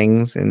plant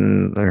things.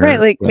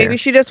 Maybe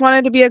she just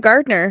wanted to be a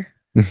gardener.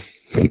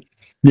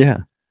 Yeah.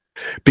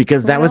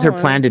 Because that was her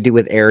plan to do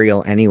with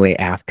Ariel anyway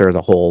after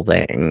the whole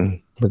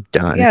thing was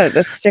done. Yeah,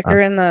 to stick her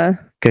in the...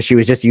 Because she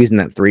was just using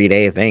that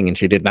 3-day thing and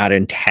she did not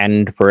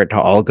intend for it to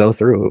all go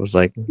through. It was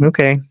like,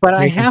 okay. But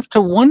I have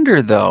to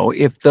wonder though,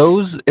 if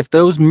those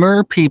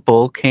mer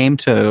people came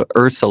to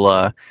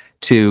Ursula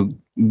to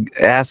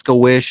ask a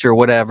wish or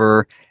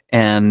whatever,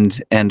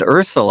 and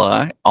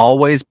Ursula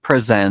always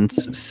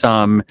presents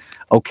some,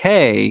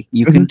 okay,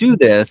 you can do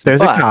this.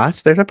 There's a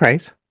cost, there's a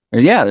price.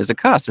 Yeah, there's a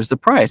cost, there's a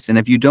price. And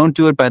if you don't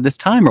do it by this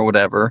time or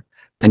whatever,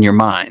 then you're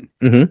mine.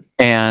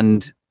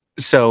 And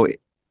so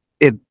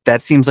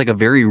that seems like a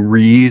very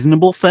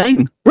reasonable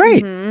thing.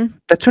 Right.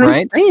 That's what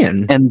I'm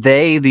saying. And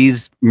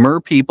these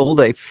mer people,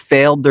 they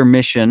failed their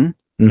mission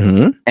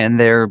and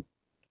their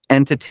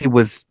entity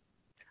was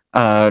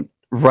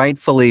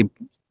rightfully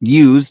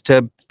used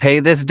to pay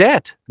this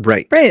debt.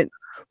 Right.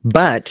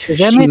 But does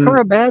that make her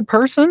a bad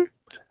person?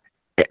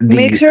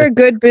 Makes her a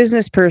good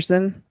business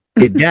person.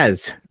 It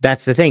does.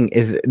 That's the thing,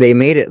 is they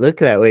made it look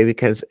that way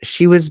because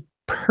she was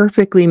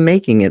perfectly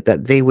making it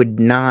that they would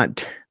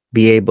not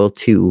be able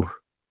to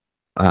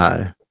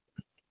hold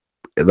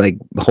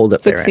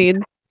up succeed.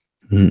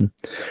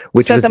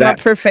 Which set them up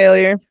for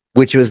failure.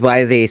 Which was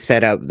why they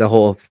set up the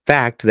whole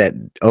fact that,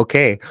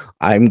 okay,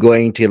 I'm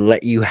going to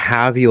let you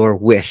have your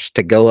wish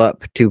to go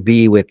up to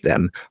be with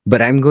them,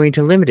 but I'm going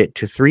to limit it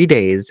to 3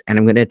 days, and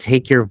I'm going to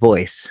take your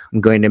voice.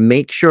 I'm going to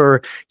make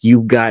sure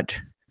you got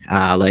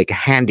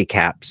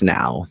handicaps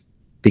now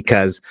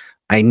because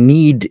I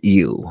need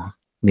you.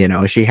 You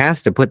know, she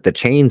has to put the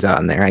chains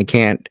on there. I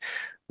can't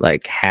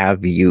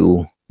have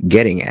you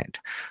getting it,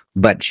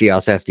 but she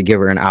also has to give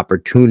her an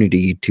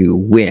opportunity to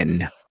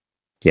win.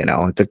 You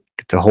know,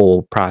 it's a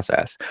whole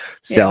process.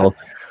 So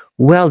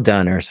well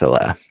done,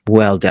 Ursula.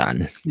 Well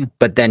done.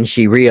 But then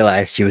she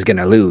realized she was going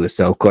to lose.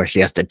 So, of course, she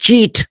has to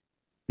cheat.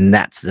 And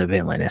that's the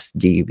villainous,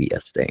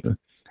 devious thing.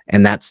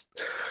 And that's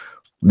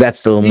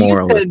the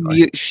moral.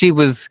 She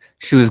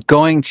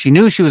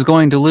knew she was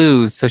going to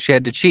lose, so she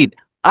had to cheat.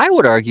 I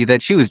would argue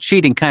that she was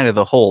cheating kind of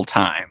the whole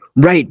time.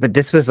 Right, but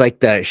this was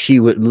like she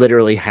had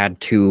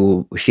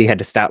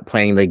to stop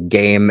playing the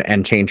game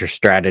and change her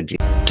strategy.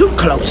 Too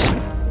close.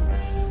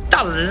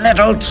 The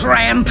little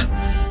tramp.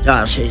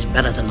 Oh, she's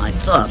better than I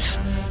thought.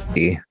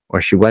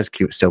 Or she was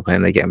still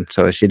playing the game,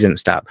 so she didn't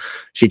stop.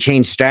 She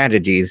changed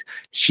strategies.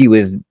 She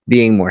was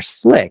being more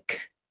slick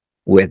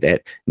with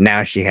it.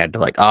 Now she had to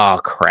like,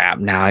 oh crap,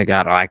 now I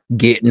gotta like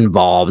get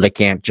involved. I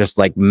can't just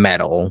like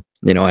meddle,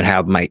 you know, and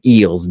have my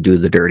eels do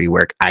the dirty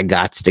work. I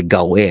gots to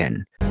go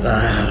in.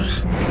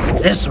 At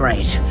this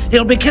rate,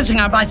 he'll be kissing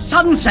her by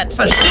sunset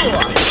for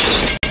sure.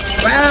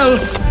 Well,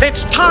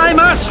 it's time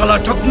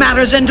Ursula took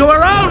matters into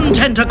her own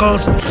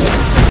tentacles.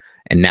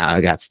 And now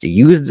I got to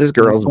use this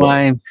girl's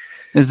why.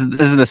 This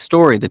is the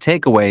story. The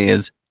takeaway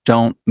is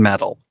don't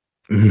meddle.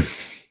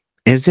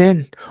 Is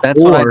it? That's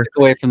what I took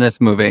away from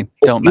this movie.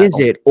 Don't meddle.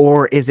 Is it?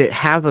 Or is it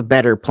have a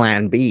better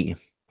plan B?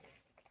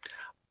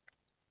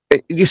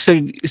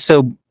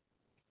 So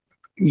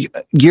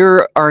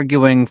you're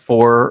arguing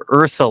for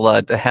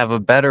Ursula to have a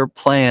better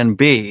plan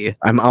B.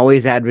 I'm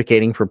always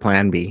advocating for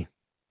plan B.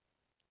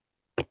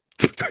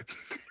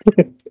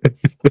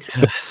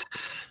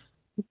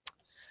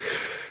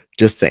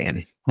 Just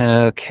saying.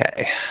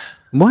 Okay.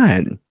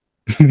 What?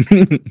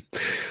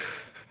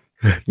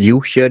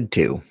 You should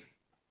too.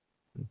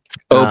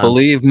 Oh,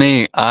 believe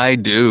me, I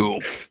do.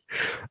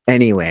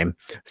 Anyway,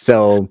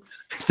 so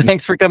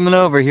thanks for coming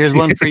over. Here's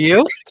one for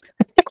you.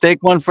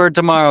 Take one for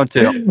tomorrow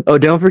too. Oh,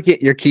 don't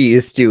forget your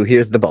keys too.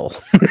 Here's the bowl.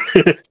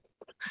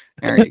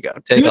 There you go.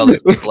 Take all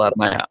these people out of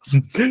my house.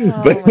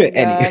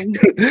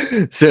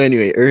 So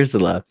anyway,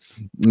 Ursula.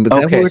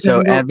 Okay,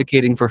 so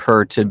advocating for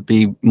her to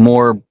be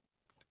more.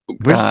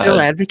 We're still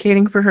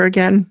advocating for her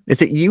again.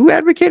 Is it you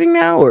advocating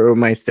now, or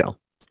am I still?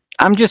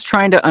 I'm just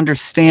trying to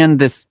understand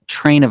this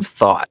train of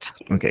thought.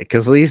 Okay,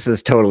 because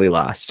Lisa's totally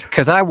lost.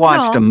 Because I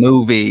watched a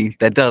movie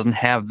that doesn't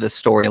have the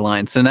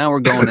storyline, so now we're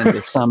going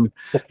into some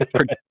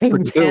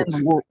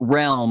pretend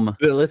realm.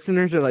 The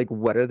listeners are like,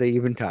 "What are they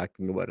even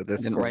talking about?" At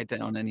this I didn't point? write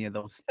down any of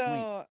those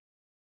points.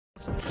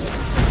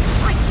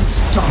 Triton's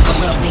daughter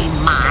will be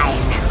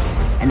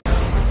mine,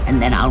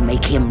 and then I'll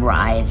make him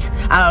writhe.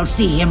 I'll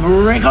see him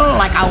wriggle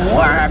like a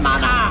worm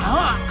on a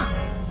hook.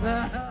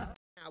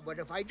 But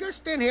if I just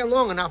stand here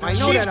long enough, I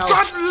know She's that I'll...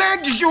 got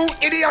legs, you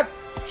idiot!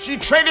 She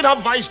traded her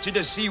vice to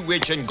the sea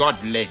witch and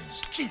got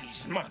legs.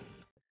 Jeez, man.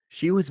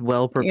 She was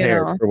well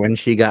prepared for when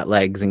she got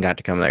legs and got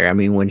to come there. I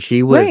mean, when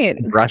she was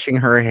brushing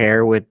her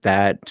hair with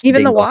that,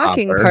 even the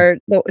walking part,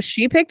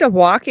 she picked up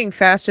walking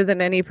faster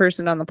than any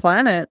person on the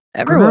planet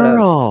ever would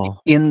have.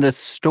 In the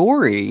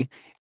story,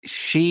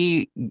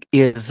 she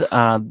is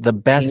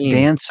the best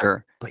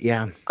dancer. But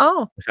yeah.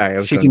 Oh,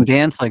 sorry. She can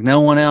dance like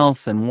no one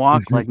else and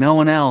walk like no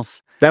one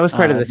else. That was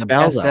part of the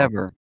spell, best though.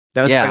 Ever.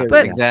 That was part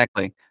of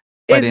exactly.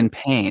 But in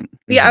pain.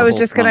 Yeah, I was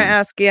just gonna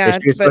ask. Yeah,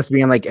 if she was supposed to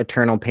be in like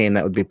eternal pain,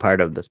 that would be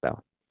part of the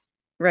spell.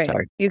 Right.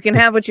 Sorry. You can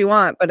have what you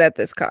want, but at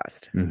this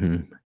cost.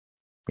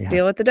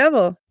 Deal with the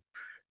devil.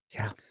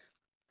 Yeah.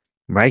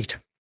 Right.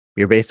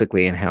 You're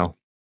basically in hell.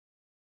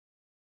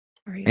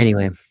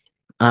 Anyway.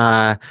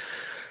 Yeah.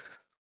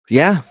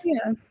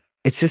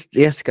 It's just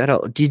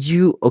Scott. Did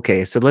you?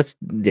 Okay, so let's.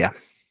 Yeah.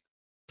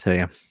 So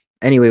yeah.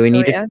 Anyway, we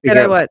need to. Did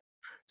I what?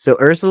 So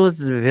Ursula's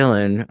the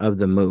villain of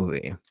the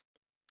movie,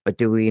 but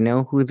do we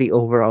know who the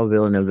overall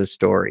villain of the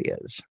story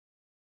is?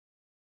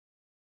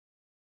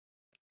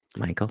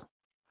 Michael?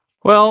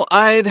 Well,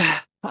 I'm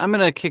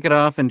gonna kick it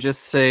off and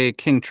just say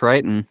King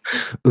Triton.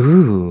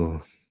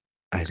 Ooh,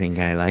 I think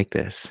I like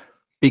this.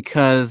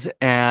 Because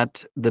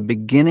at the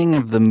beginning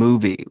of the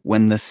movie,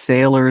 when the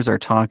sailors are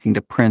talking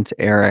to Prince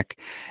Eric,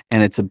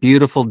 and it's a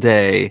beautiful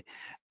day,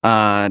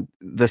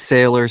 the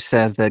sailor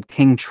says that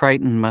King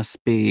Triton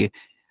must be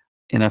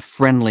in a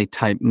friendly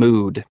type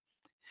mood.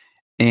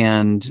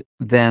 And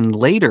then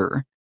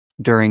later,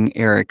 during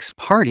Eric's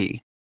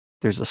party,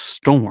 there's a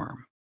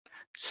storm.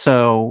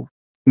 So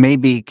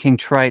maybe King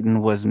Triton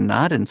was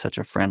not in such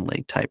a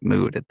friendly type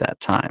mood at that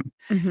time.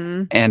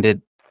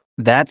 And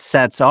that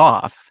sets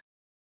off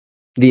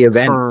the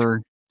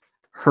event,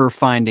 her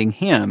finding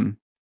him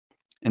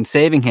and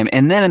saving him.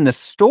 And then in the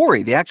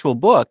story, the actual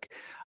book,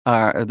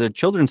 or the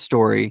children's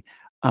story,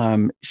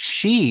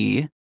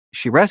 she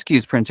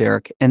rescues Prince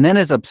Eric and then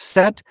is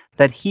upset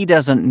that he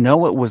doesn't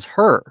know it was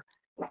her.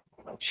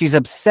 She's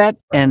upset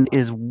and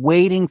is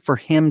waiting for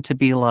him to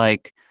be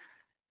like,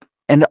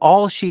 and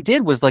all she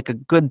did was like a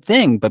good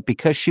thing, but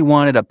because she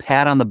wanted a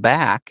pat on the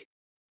back,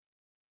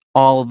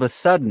 all of a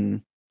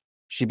sudden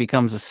she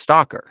becomes a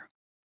stalker.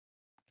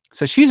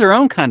 So she's her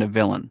own kind of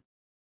villain.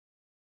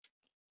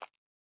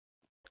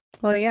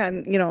 Well, yeah,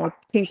 and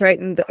King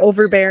Triton, the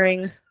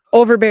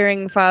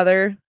overbearing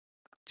father,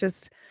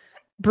 just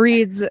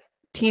breeds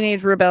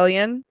teenage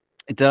rebellion.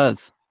 It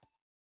does.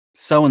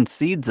 sowing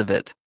seeds of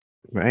it.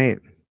 Right.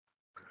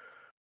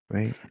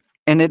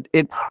 And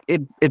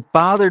it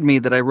bothered me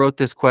that I wrote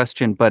this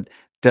question, but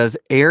does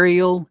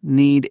Ariel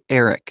need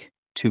Eric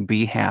to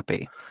be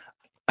happy?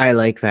 I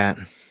like that.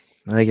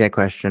 I like that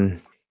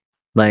question.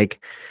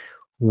 Like,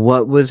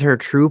 what was her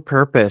true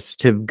purpose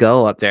to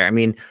go up there? I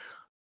mean,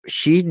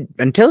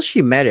 until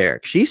she met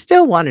Eric, she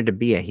still wanted to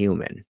be a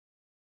human.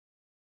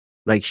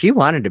 Like, she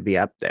wanted to be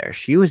up there.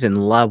 She was in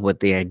love with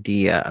the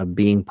idea of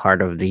being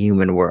part of the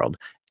human world.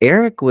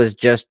 Eric was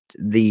just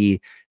the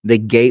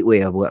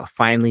gateway of what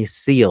finally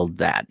sealed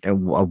that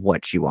of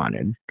what she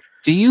wanted.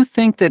 Do you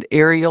think that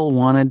Ariel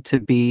wanted to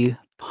be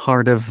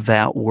part of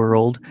that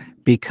world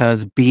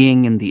because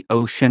being in the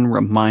ocean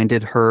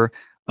reminded her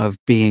of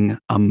being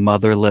a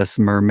motherless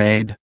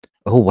mermaid?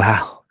 Oh,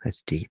 wow.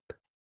 That's deep.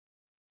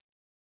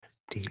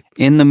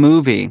 In the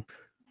movie,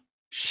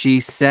 she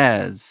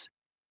says,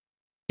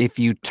 if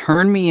you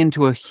turn me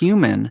into a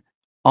human,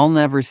 I'll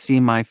never see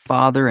my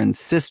father and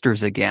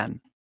sisters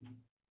again.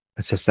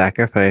 It's a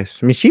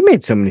sacrifice. I mean, she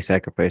made so many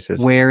sacrifices.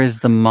 Where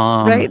is the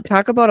mom? Right.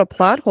 Talk about a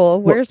plot hole.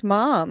 Where's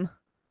mom?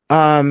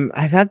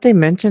 I thought they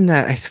mentioned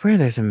that. I swear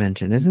there's a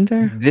mention, isn't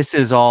there? This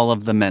is all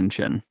of the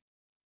mention.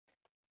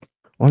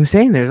 Well, I'm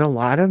saying there's a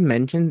lot of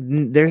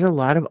mentions. There's a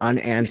lot of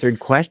unanswered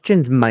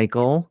questions,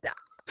 Michael.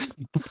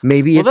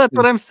 Maybe well, that's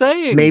what I'm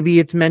saying. Maybe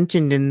it's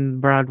mentioned in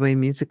Broadway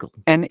musical.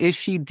 And is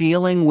she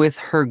dealing with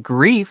her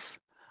grief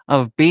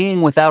of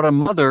being without a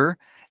mother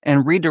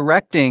and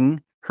redirecting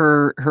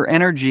her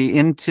energy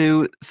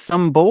into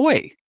some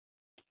boy?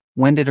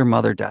 When did her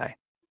mother die?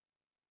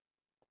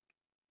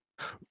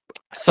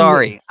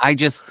 Sorry, I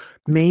just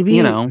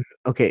maybe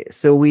Okay,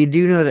 so we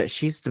do know that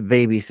she's the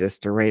baby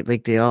sister, right?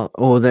 Like they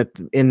all that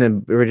in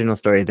the original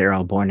story they're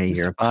all born a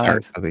year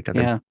apart of each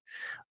other.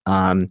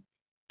 Yeah.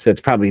 So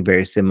it's probably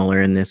very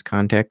similar in this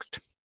context,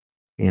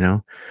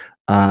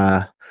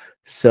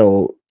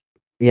 so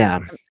yeah.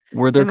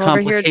 Were there I'm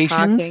over here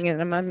complications? talking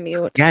and I'm on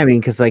mute. Yeah, I mean,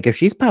 because like if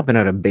she's popping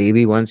out a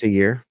baby once a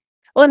year.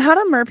 Well, and how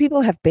do mer people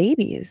have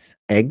babies?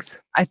 Eggs?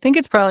 I think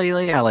it's probably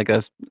like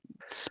a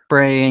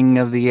spraying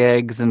of the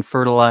eggs and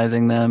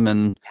fertilizing them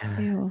and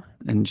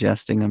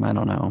ingesting them. I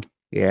don't know.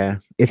 Yeah,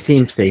 it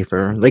seems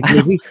safer. Like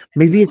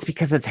maybe it's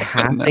because it's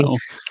half. Like,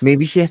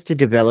 maybe she has to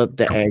develop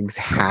the eggs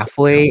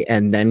halfway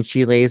and then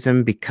she lays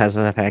them because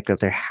of the fact that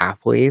they're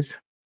halfways.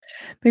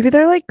 Maybe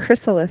they're like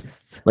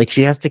chrysalists. Like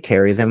she has to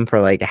carry them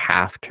for like a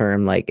half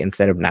term. Like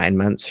instead of 9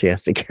 months, she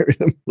has to carry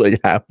them like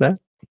half that.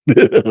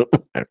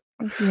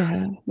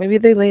 Yeah, maybe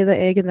they lay the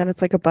egg and then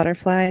it's like a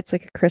butterfly. It's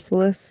like a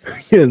chrysalis.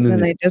 Yeah, and then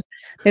they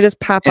just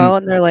pop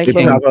out and they're like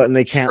they pop out and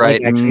they can't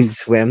like actually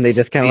swim. They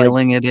just kind of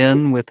sealing it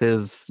in with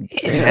his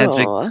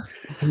magic.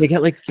 And they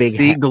got like big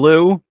sea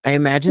glue. I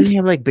imagine they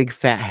have like big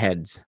fat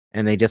heads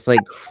and they just like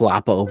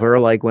flop over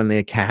like when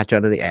they catch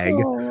out of the egg.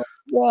 Oh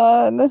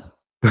God.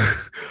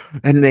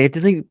 And they have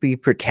to like be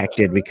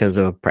protected because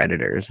of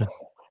predators.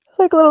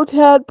 Like little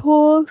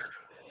tadpoles.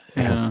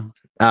 Yeah.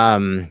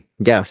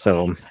 Yeah,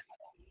 so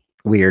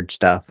weird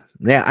stuff.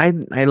 Yeah,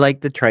 I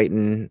like the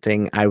Triton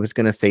thing. I was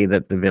gonna say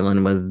that the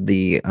villain was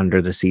the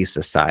Under the Sea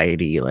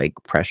Society, like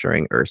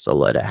pressuring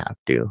Ursula to have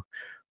to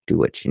do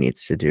what she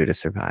needs to do to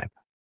survive.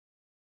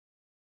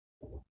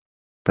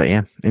 But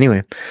yeah,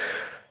 anyway.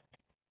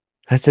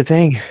 That's the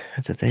thing.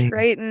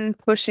 Triton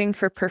pushing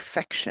for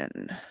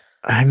perfection.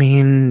 I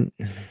mean,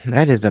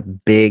 that is a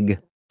big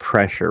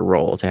pressure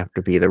role to have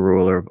to be the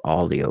ruler of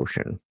all the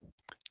ocean.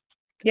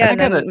 Yeah,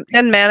 and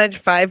then manage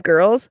 5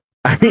 girls.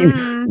 I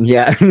mean,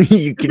 yeah,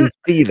 you can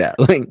see that.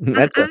 Like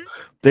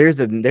there's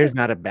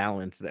not a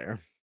balance there.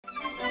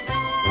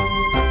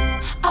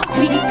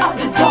 We are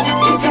the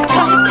daughters of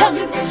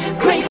Triton,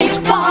 great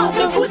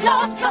father who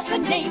loves us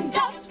and named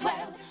us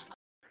well.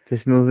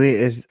 This movie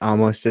is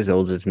almost as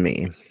old as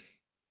me,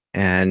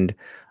 and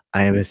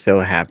I am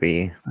so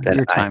happy that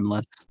you're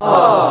timeless.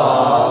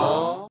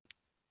 I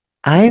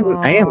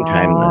am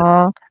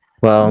timeless.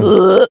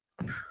 Well,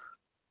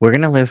 we're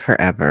gonna live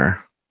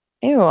forever.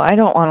 Ew, I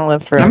don't want to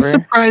live forever. I'm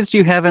surprised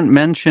you haven't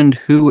mentioned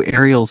who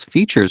Ariel's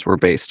features were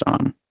based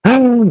on.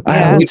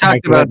 You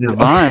talked about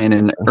Divine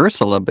and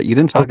Ursula, but you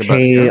didn't talk about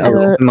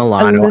Alyssa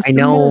Milano. Alyssa I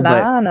know,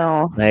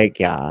 Milano. but like,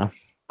 yeah.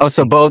 Oh,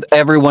 so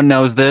everyone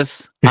knows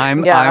this.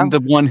 I'm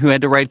the one who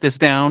had to write this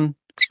down.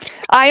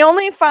 I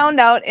only found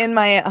out in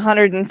my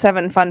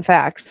 107 fun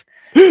facts.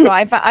 So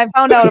I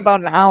found out about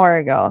an hour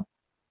ago.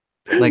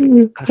 Like,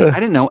 I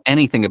didn't know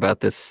anything about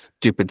this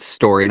stupid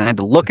story, and I had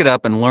to look it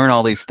up and learn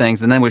all these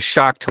things, and then was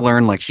shocked to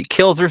learn like she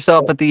kills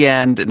herself at the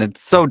end, and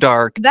it's so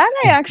dark. That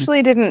I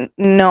actually didn't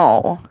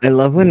know. I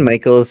love when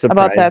Michael is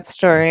surprised about that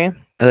story.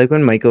 I like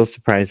when Michael's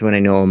surprised when I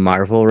know a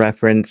Marvel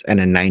reference and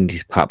a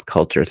 90s pop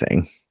culture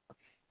thing.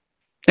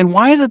 And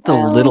why is it the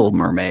Little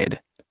Mermaid?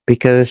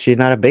 Because she's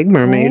not a big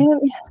mermaid.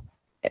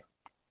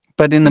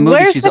 But in the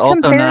movie, she's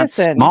also not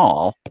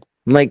small.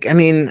 Like, I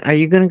mean, are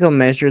you going to go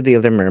measure the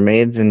other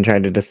mermaids and try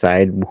to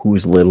decide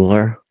who's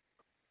littler?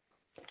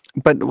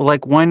 But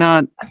like, why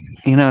not?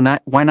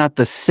 Why not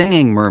the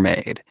singing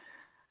mermaid?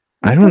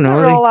 I don't know.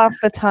 Roll off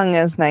the tongue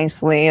as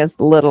nicely as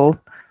little.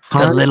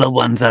 The little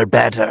ones are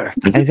better.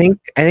 I think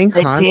They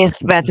Hans,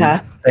 taste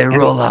better. They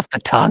roll off the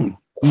tongue.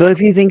 but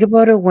if you think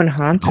about it, when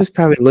Hans was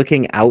probably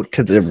looking out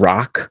to the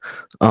rock,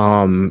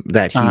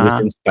 that he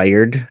was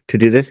inspired to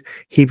do this,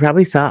 he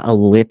probably saw a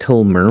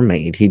little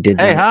mermaid. He did.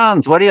 Hey,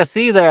 Hans, what do you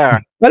see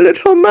there? A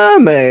little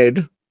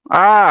mermaid.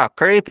 Ah,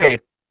 creepy.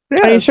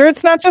 Are you sure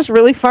it's not just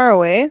really far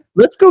away?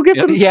 Let's go get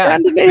some Yeah,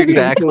 Scandinavian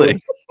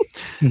exactly.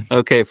 food.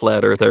 Okay,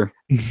 flat earther.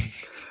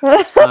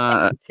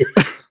 What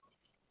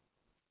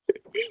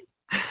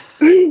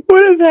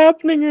is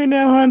happening right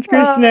now, Hans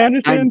Christian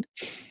Andersen?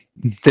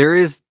 There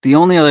is the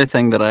only other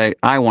thing that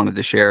I wanted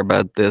to share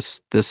about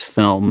this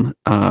film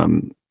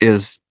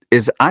is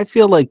I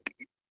feel like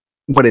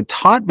what it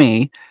taught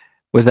me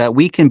was that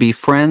we can be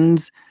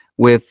friends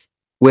with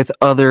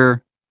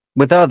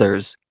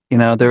others. You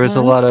know, there was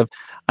a lot of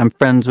I'm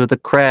friends with a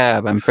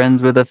crab, I'm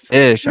friends with a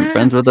fish, I'm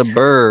friends with a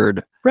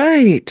bird.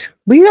 Right.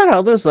 We got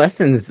all those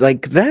lessons.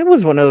 Like that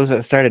was one of those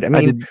that started. I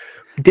mean,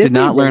 did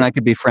not learn I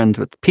could be friends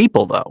with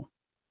people though.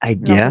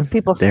 No,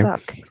 people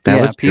suck. That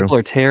was true. People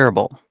are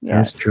terrible.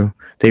 Yes. That's true.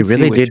 They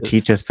really did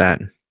teach us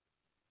that.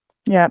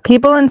 Yeah,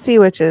 people and sea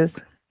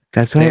witches.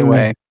 That's why. Stay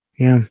away.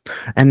 Yeah,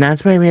 and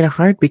that's why I made it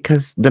hard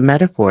because the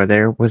metaphor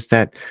there was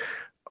that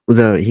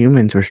the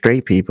humans were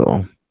straight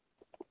people.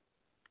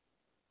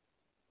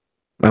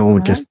 Oh,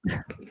 just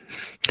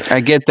I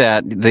get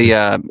that the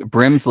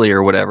Brimsley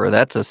or whatever.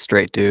 That's a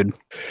straight dude.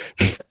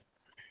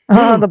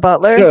 Oh, the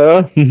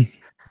butler.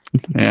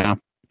 Yeah.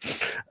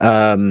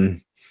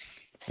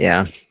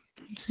 Yeah.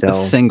 So a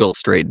single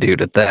straight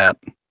dude at that.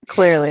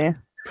 Clearly.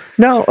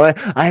 No,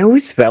 I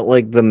always felt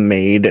like the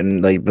maid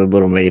and like the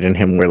little maid and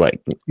him were like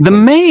the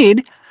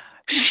maid.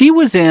 She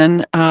was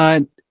in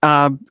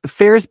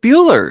Ferris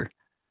Bueller.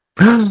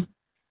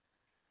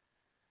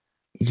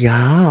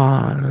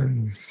 Yeah.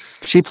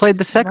 She played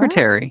the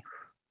secretary.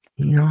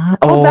 Yeah.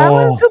 Oh, that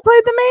was who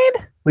played the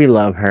maid? We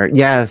love her.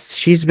 Yes,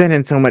 she's been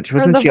in so much.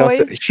 Wasn't she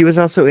also? She was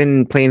also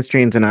in Planes,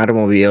 Trains, and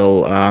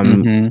Automobile.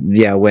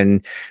 Yeah,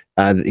 when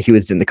he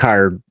was in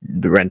the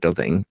rental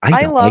thing.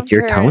 I don't like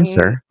your tone,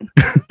 sir.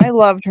 I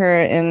loved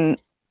her in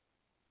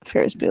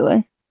Ferris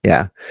Bueller.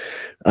 Yeah.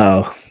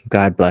 Oh,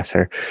 God bless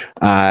her.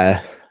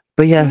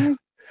 But yeah,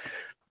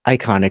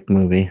 iconic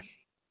movie.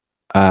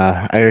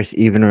 I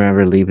even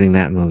remember leaving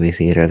that movie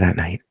theater that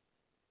night.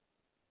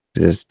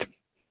 Just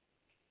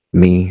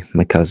me,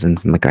 my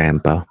cousins, my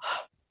grandpa.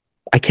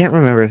 I can't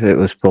remember if it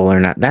was full or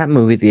not. That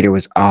movie theater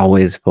was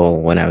always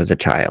full when I was a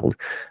child.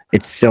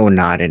 It's so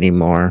not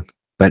anymore.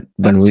 But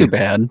when That's too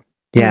bad.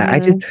 Yeah,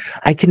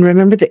 I can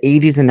remember the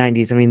 80s and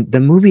 90s. I mean,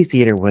 the movie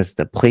theater was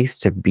the place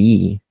to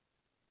be.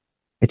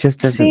 It just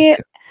doesn't. See,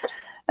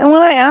 and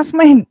when I asked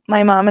my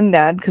mom and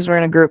dad, because we're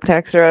in a group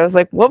text, I was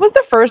like, what was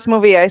the first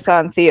movie I saw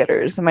in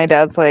theaters? And my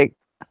dad's like,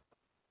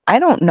 I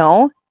don't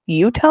know.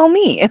 You tell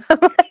me.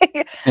 I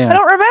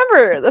don't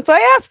remember. That's why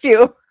I asked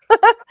you.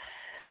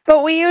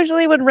 But we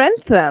usually would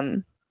rent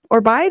them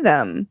or buy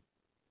them.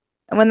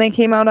 And when they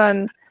came out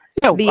on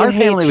our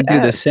family would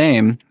do the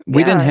same.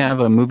 We didn't have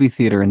a movie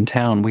theater in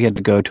town. We had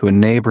to go to a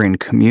neighboring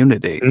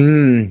community.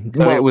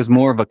 So it was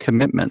more of a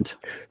commitment.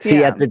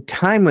 See, at the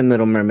time when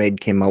Little Mermaid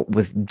came out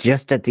was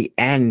just at the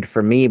end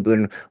for me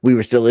when we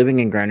were still living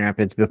in Grand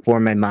Rapids before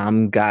my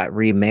mom got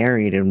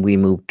remarried and we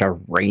moved to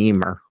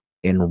Raymer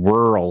in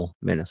rural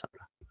Minnesota.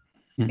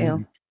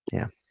 Mm-hmm.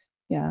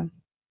 Yeah.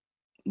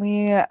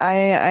 I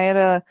had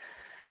a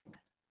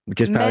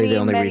which is probably the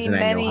only reason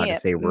I know how to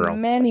say rural.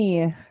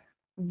 Many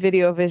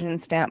Videovision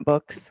stamp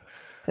books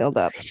filled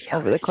up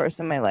over the course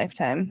of my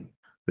lifetime.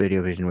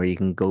 Videovision, where you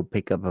can go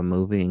pick up a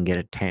movie and get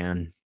a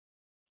tan.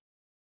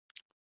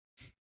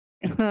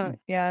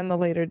 Yeah, in the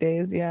later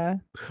days, yeah.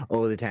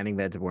 Oh, the tanning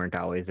beds weren't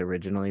always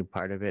originally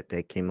part of it.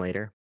 They came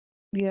later.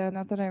 Yeah,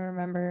 not that I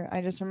remember.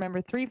 I just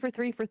remember 3 for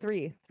 3 for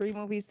 3. 3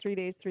 movies, 3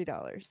 days,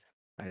 $3.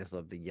 I just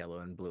love the yellow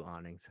and blue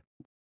awnings.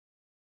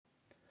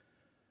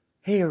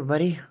 Hey,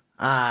 everybody.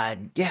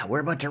 Yeah,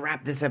 we're about to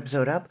wrap this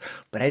episode up,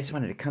 but I just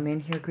wanted to come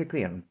in here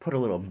quickly and put a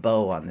little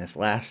bow on this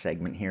last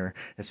segment here,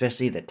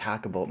 especially the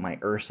talk about my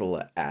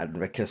Ursula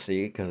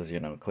advocacy, because,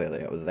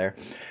 clearly I was there.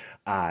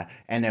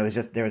 And there was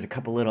a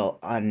couple little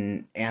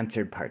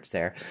unanswered parts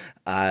there.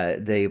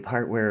 The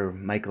part where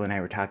Michael and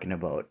I were talking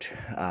about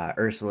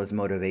Ursula's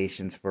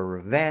motivations for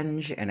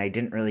revenge, and I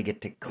didn't really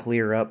get to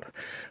clear up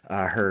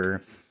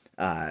her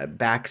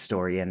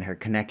backstory and her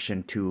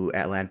connection to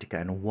Atlantica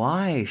and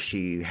why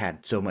she had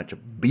so much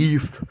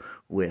beef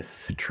with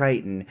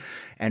Triton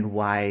and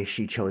why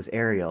she chose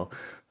Ariel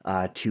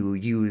to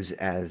use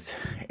as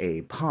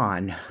a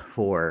pawn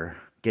for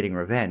getting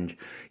revenge.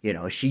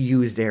 She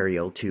used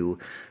Ariel to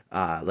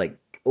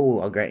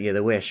I'll grant you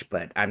the wish,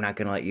 but I'm not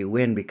going to let you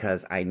win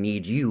because I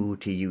need you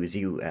to use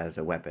you as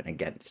a weapon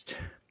against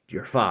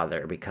your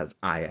father because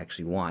I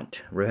actually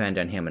want revenge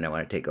on him and I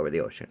want to take over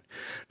the ocean.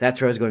 That's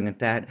where I was going with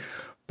that.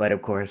 But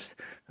of course,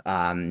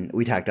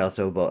 we talked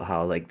also about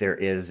how there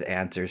is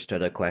answers to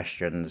the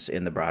questions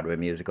in the Broadway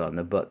musical and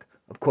the book.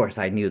 Of course,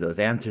 I knew those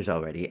answers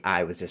already.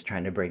 I was just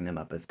trying to bring them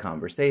up as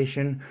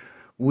conversation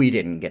we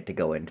didn't get to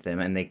go into them,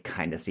 and they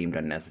kind of seemed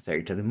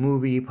unnecessary to the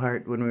movie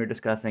part when we were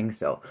discussing.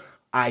 So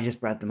I just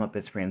brought them up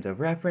as frames of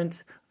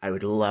reference. I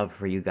would love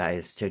for you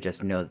guys to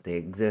just know that they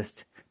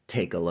exist.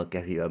 Take a look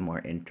if you have more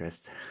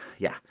interest.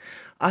 Yeah,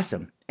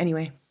 awesome.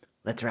 Anyway,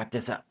 let's wrap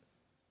this up.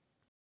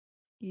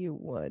 You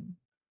would.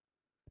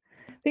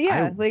 But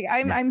yeah,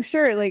 I'm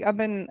sure up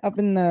in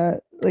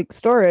the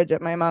storage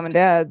at my mom and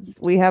dad's,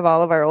 we have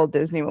all of our old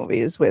Disney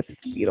movies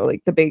with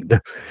the big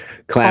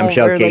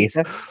clamshell case.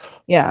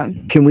 Yeah.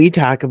 Can we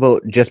talk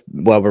about, just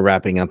while we're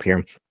wrapping up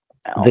here,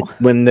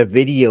 when the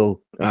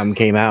video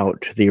came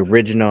out, the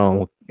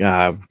original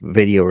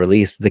video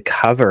release, the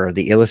cover,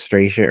 the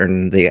illustration,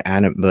 and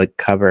the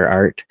cover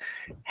art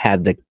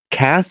had the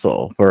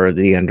castle for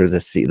the Under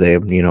the Sea,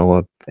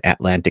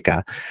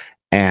 Atlantica,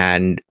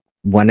 and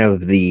one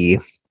of the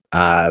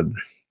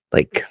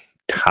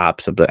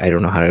tops of the, I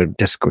don't know how to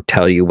just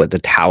tell you what the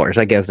towers,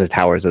 I guess the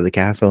towers of the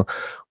castle,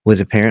 was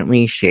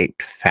apparently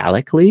shaped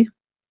phallically.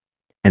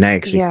 And I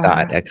actually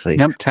saw it, actually.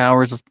 Yep,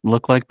 towers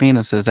look like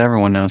penises.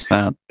 Everyone knows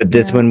that. But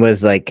this one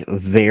was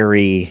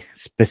very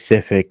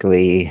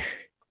specifically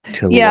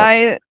to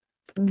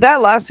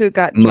that lawsuit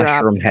got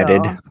mushroom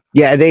headed. So.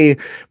 Yeah,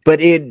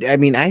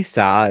 I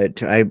saw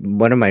it.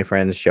 One of my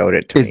friends showed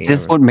it to me. Is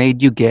this what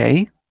made you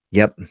gay?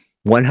 Yep.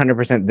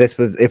 100%. This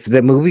was, if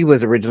the movie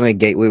was originally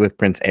Gateway with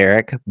Prince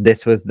Eric,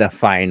 this was the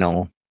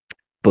final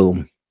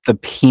boom. The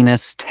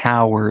penis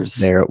towers.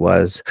 There it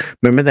was.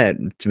 Remember that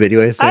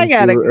video I sent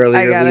you earlier?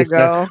 I gotta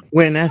go.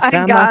 When I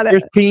saw my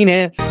first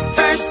penis.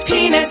 First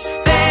penis,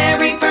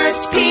 very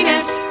first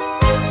penis.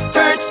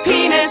 First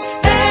penis,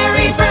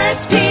 very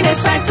first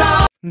penis I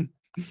saw.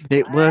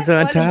 It was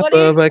on top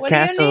of a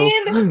castle.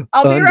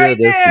 I'll be right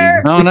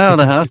there. Oh no,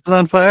 the house is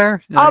on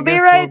fire. I'll be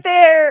right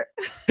there.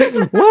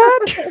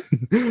 What?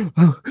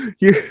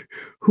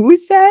 Who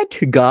is that?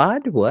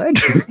 God? What?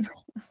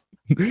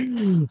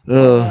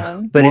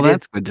 But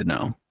that's good to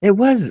know. It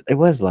was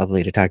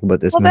lovely to talk about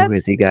this movie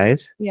with you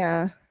guys.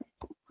 Yeah.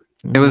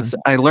 It was.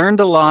 I learned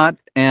a lot,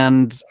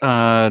 and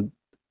I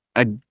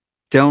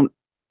don't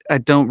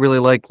really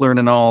like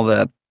learning all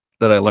that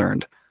I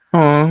learned. Oh,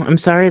 I'm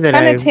sorry that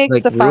I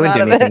takes the fun out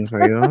of it.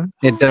 For you.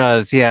 It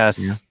does,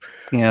 yes.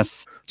 Yeah.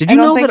 Yes. Did you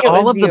know that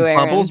all of the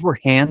bubbles were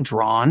hand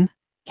drawn?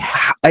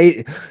 Yeah,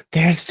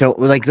 there's so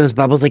those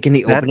bubbles in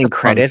the opening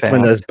credits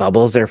when those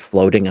bubbles are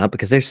floating up,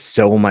 because there's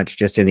so much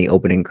just in the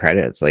opening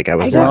credits. I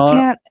just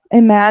can't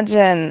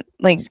imagine.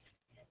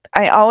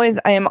 I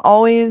am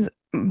always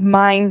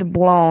mind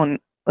blown,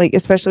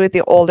 especially with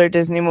the older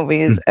Disney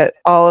movies, at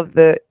all of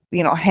the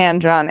hand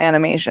drawn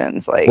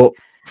animations.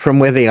 From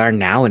where they are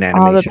now in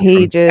animation, all the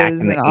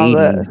pages and all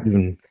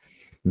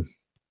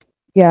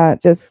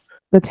 80s. Just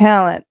the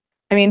talent.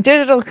 I mean,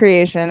 digital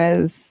creation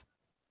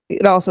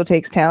it also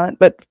takes talent,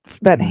 but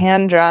that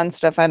hand-drawn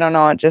stuff, I don't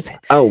know, it just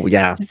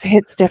just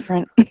hits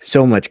different.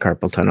 So much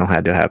carpal tunnel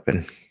had to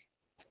happen.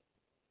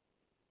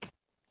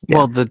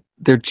 Well,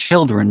 they're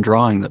children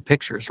drawing the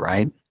pictures,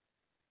 right?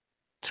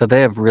 So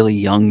they have really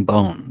young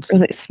bones.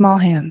 Really small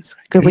hands,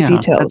 good with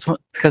details.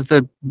 Because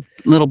they're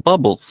little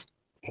bubbles.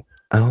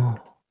 Oh,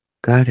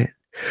 got it.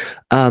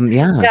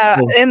 Yeah,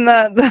 so in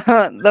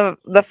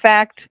the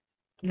fact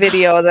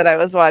video that I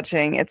was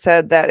watching, it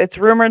said that it's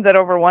rumored that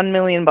over 1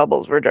 million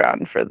bubbles were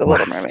drawn for the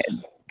Little Mermaid.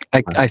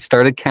 I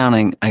started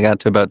counting. I got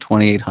to about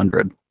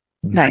 2,800.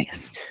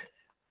 Nice.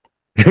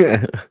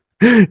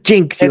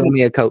 Jinx, you owe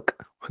me a Coke.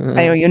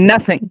 I owe you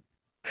nothing.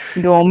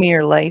 You owe me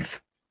your life.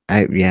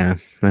 Yeah,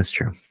 that's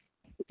true.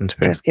 That's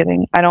fair. Just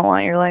kidding. I don't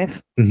want your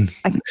life.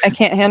 I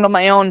can't handle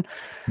my own.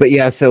 But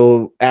yeah,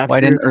 so after... Why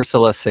didn't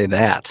Ursula say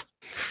that?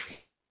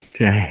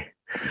 Okay.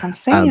 That's what I'm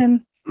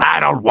saying. I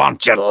don't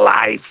want your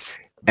life.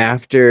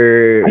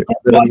 After I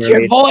just want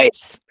your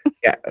voice.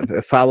 Yeah,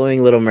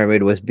 following Little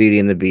Mermaid was Beauty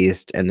and the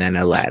Beast, and then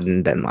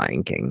Aladdin, then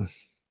Lion King.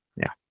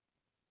 Yeah.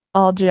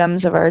 All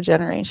gems of our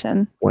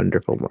generation.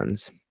 Wonderful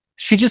ones.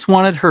 She just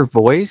wanted her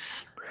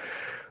voice.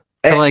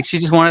 So she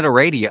just wanted a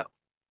radio.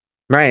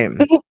 Right.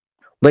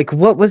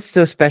 What was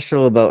so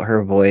special about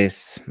her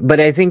voice?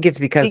 But I think it's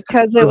because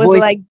it was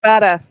like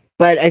butter.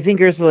 But I think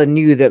Ursula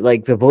knew that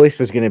the voice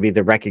was going to be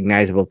the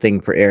recognizable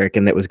thing for Eric,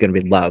 and that was going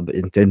to be love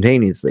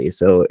instantaneously.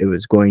 So it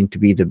was going to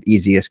be the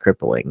easiest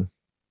crippling.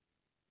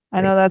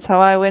 I know that's how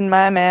I win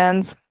my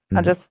mans.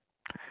 I just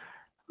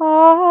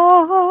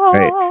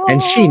right.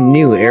 And she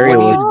knew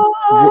Ariel was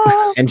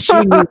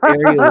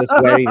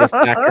ready to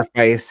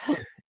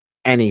sacrifice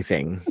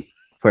anything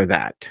for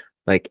that.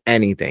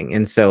 Anything.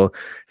 And so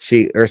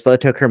Ursula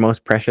took her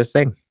most precious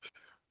thing.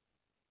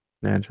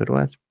 That's what it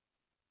was.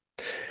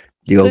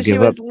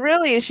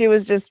 She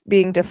was just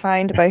being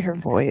defined by her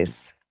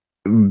voice.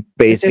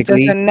 Basically, it's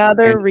just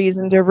another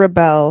reason to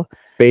rebel.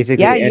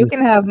 Basically, you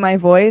can have my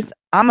voice.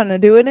 I'm gonna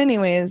do it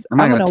anyways. I'm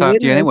gonna talk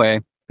to you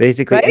anyway.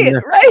 Basically,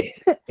 right.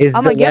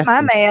 I'm gonna get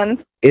my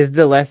mans. Is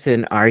the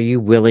lesson? Are you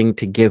willing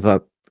to give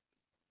up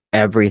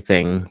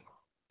everything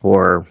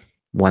for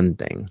one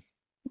thing?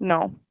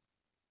 No.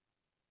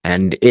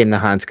 And in the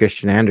Hans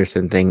Christian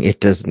Andersen thing, it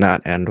does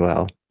not end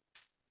well.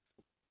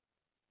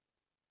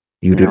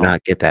 You do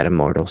not get that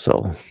immortal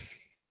soul.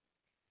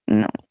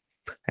 No.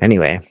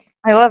 Anyway.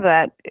 I love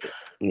that.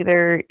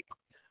 Either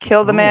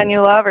kill the man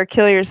you love or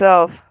kill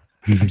yourself.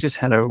 I just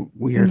had a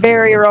weird.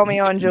 Very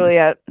Romeo and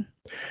Juliet.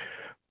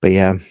 But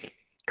yeah,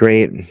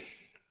 great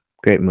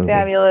movie.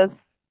 Fabulous.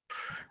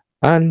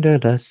 Under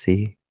the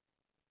sea.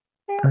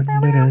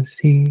 Under the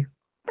sea.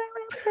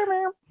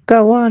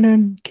 Go on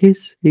and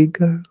kiss me,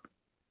 girl.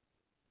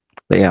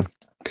 But yeah,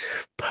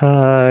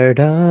 part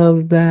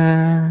of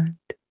that.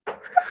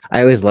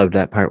 I always loved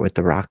that part with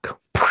the rock.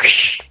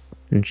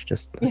 It's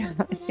just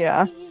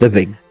yeah. The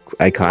big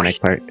iconic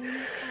part.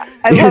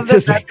 I love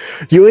that. Like,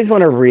 you always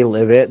want to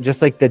relive it,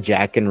 just like the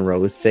Jack and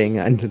Rose thing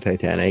on the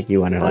Titanic. You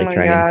want to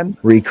try and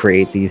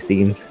recreate these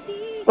scenes.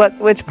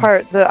 Which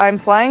part? The I'm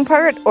flying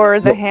part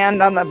or the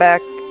hand on the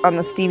back on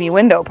the steamy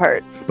window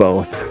part?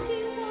 Both.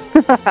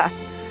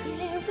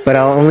 But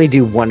I'll only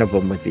do one of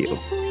them with you.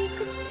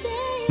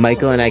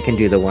 Michael and I can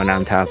do the one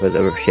on top of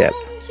the ship.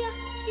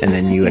 And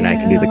then you and I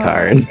can do the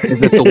car.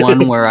 Is it the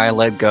one where I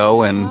let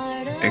go and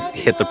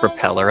hit the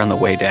propeller on the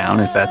way down?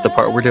 Is that the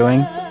part we're doing?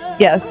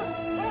 Yes.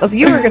 If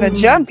you were going to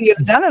jump, you'd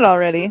have done it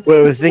already.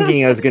 Well, I was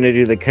thinking I was going to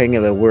do the King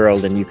of the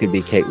World and you could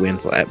be Kate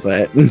Winslet,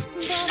 but...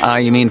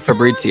 You mean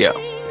Fabrizio.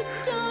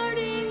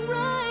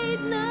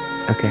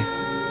 Okay.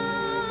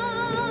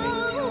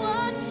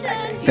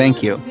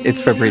 Thank you.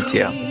 It's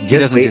Fabrizio. He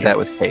doesn't do that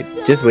with Kate.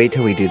 Just wait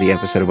till we do the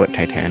episode about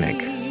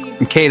Titanic.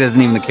 And Kate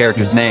isn't even the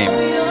character's name.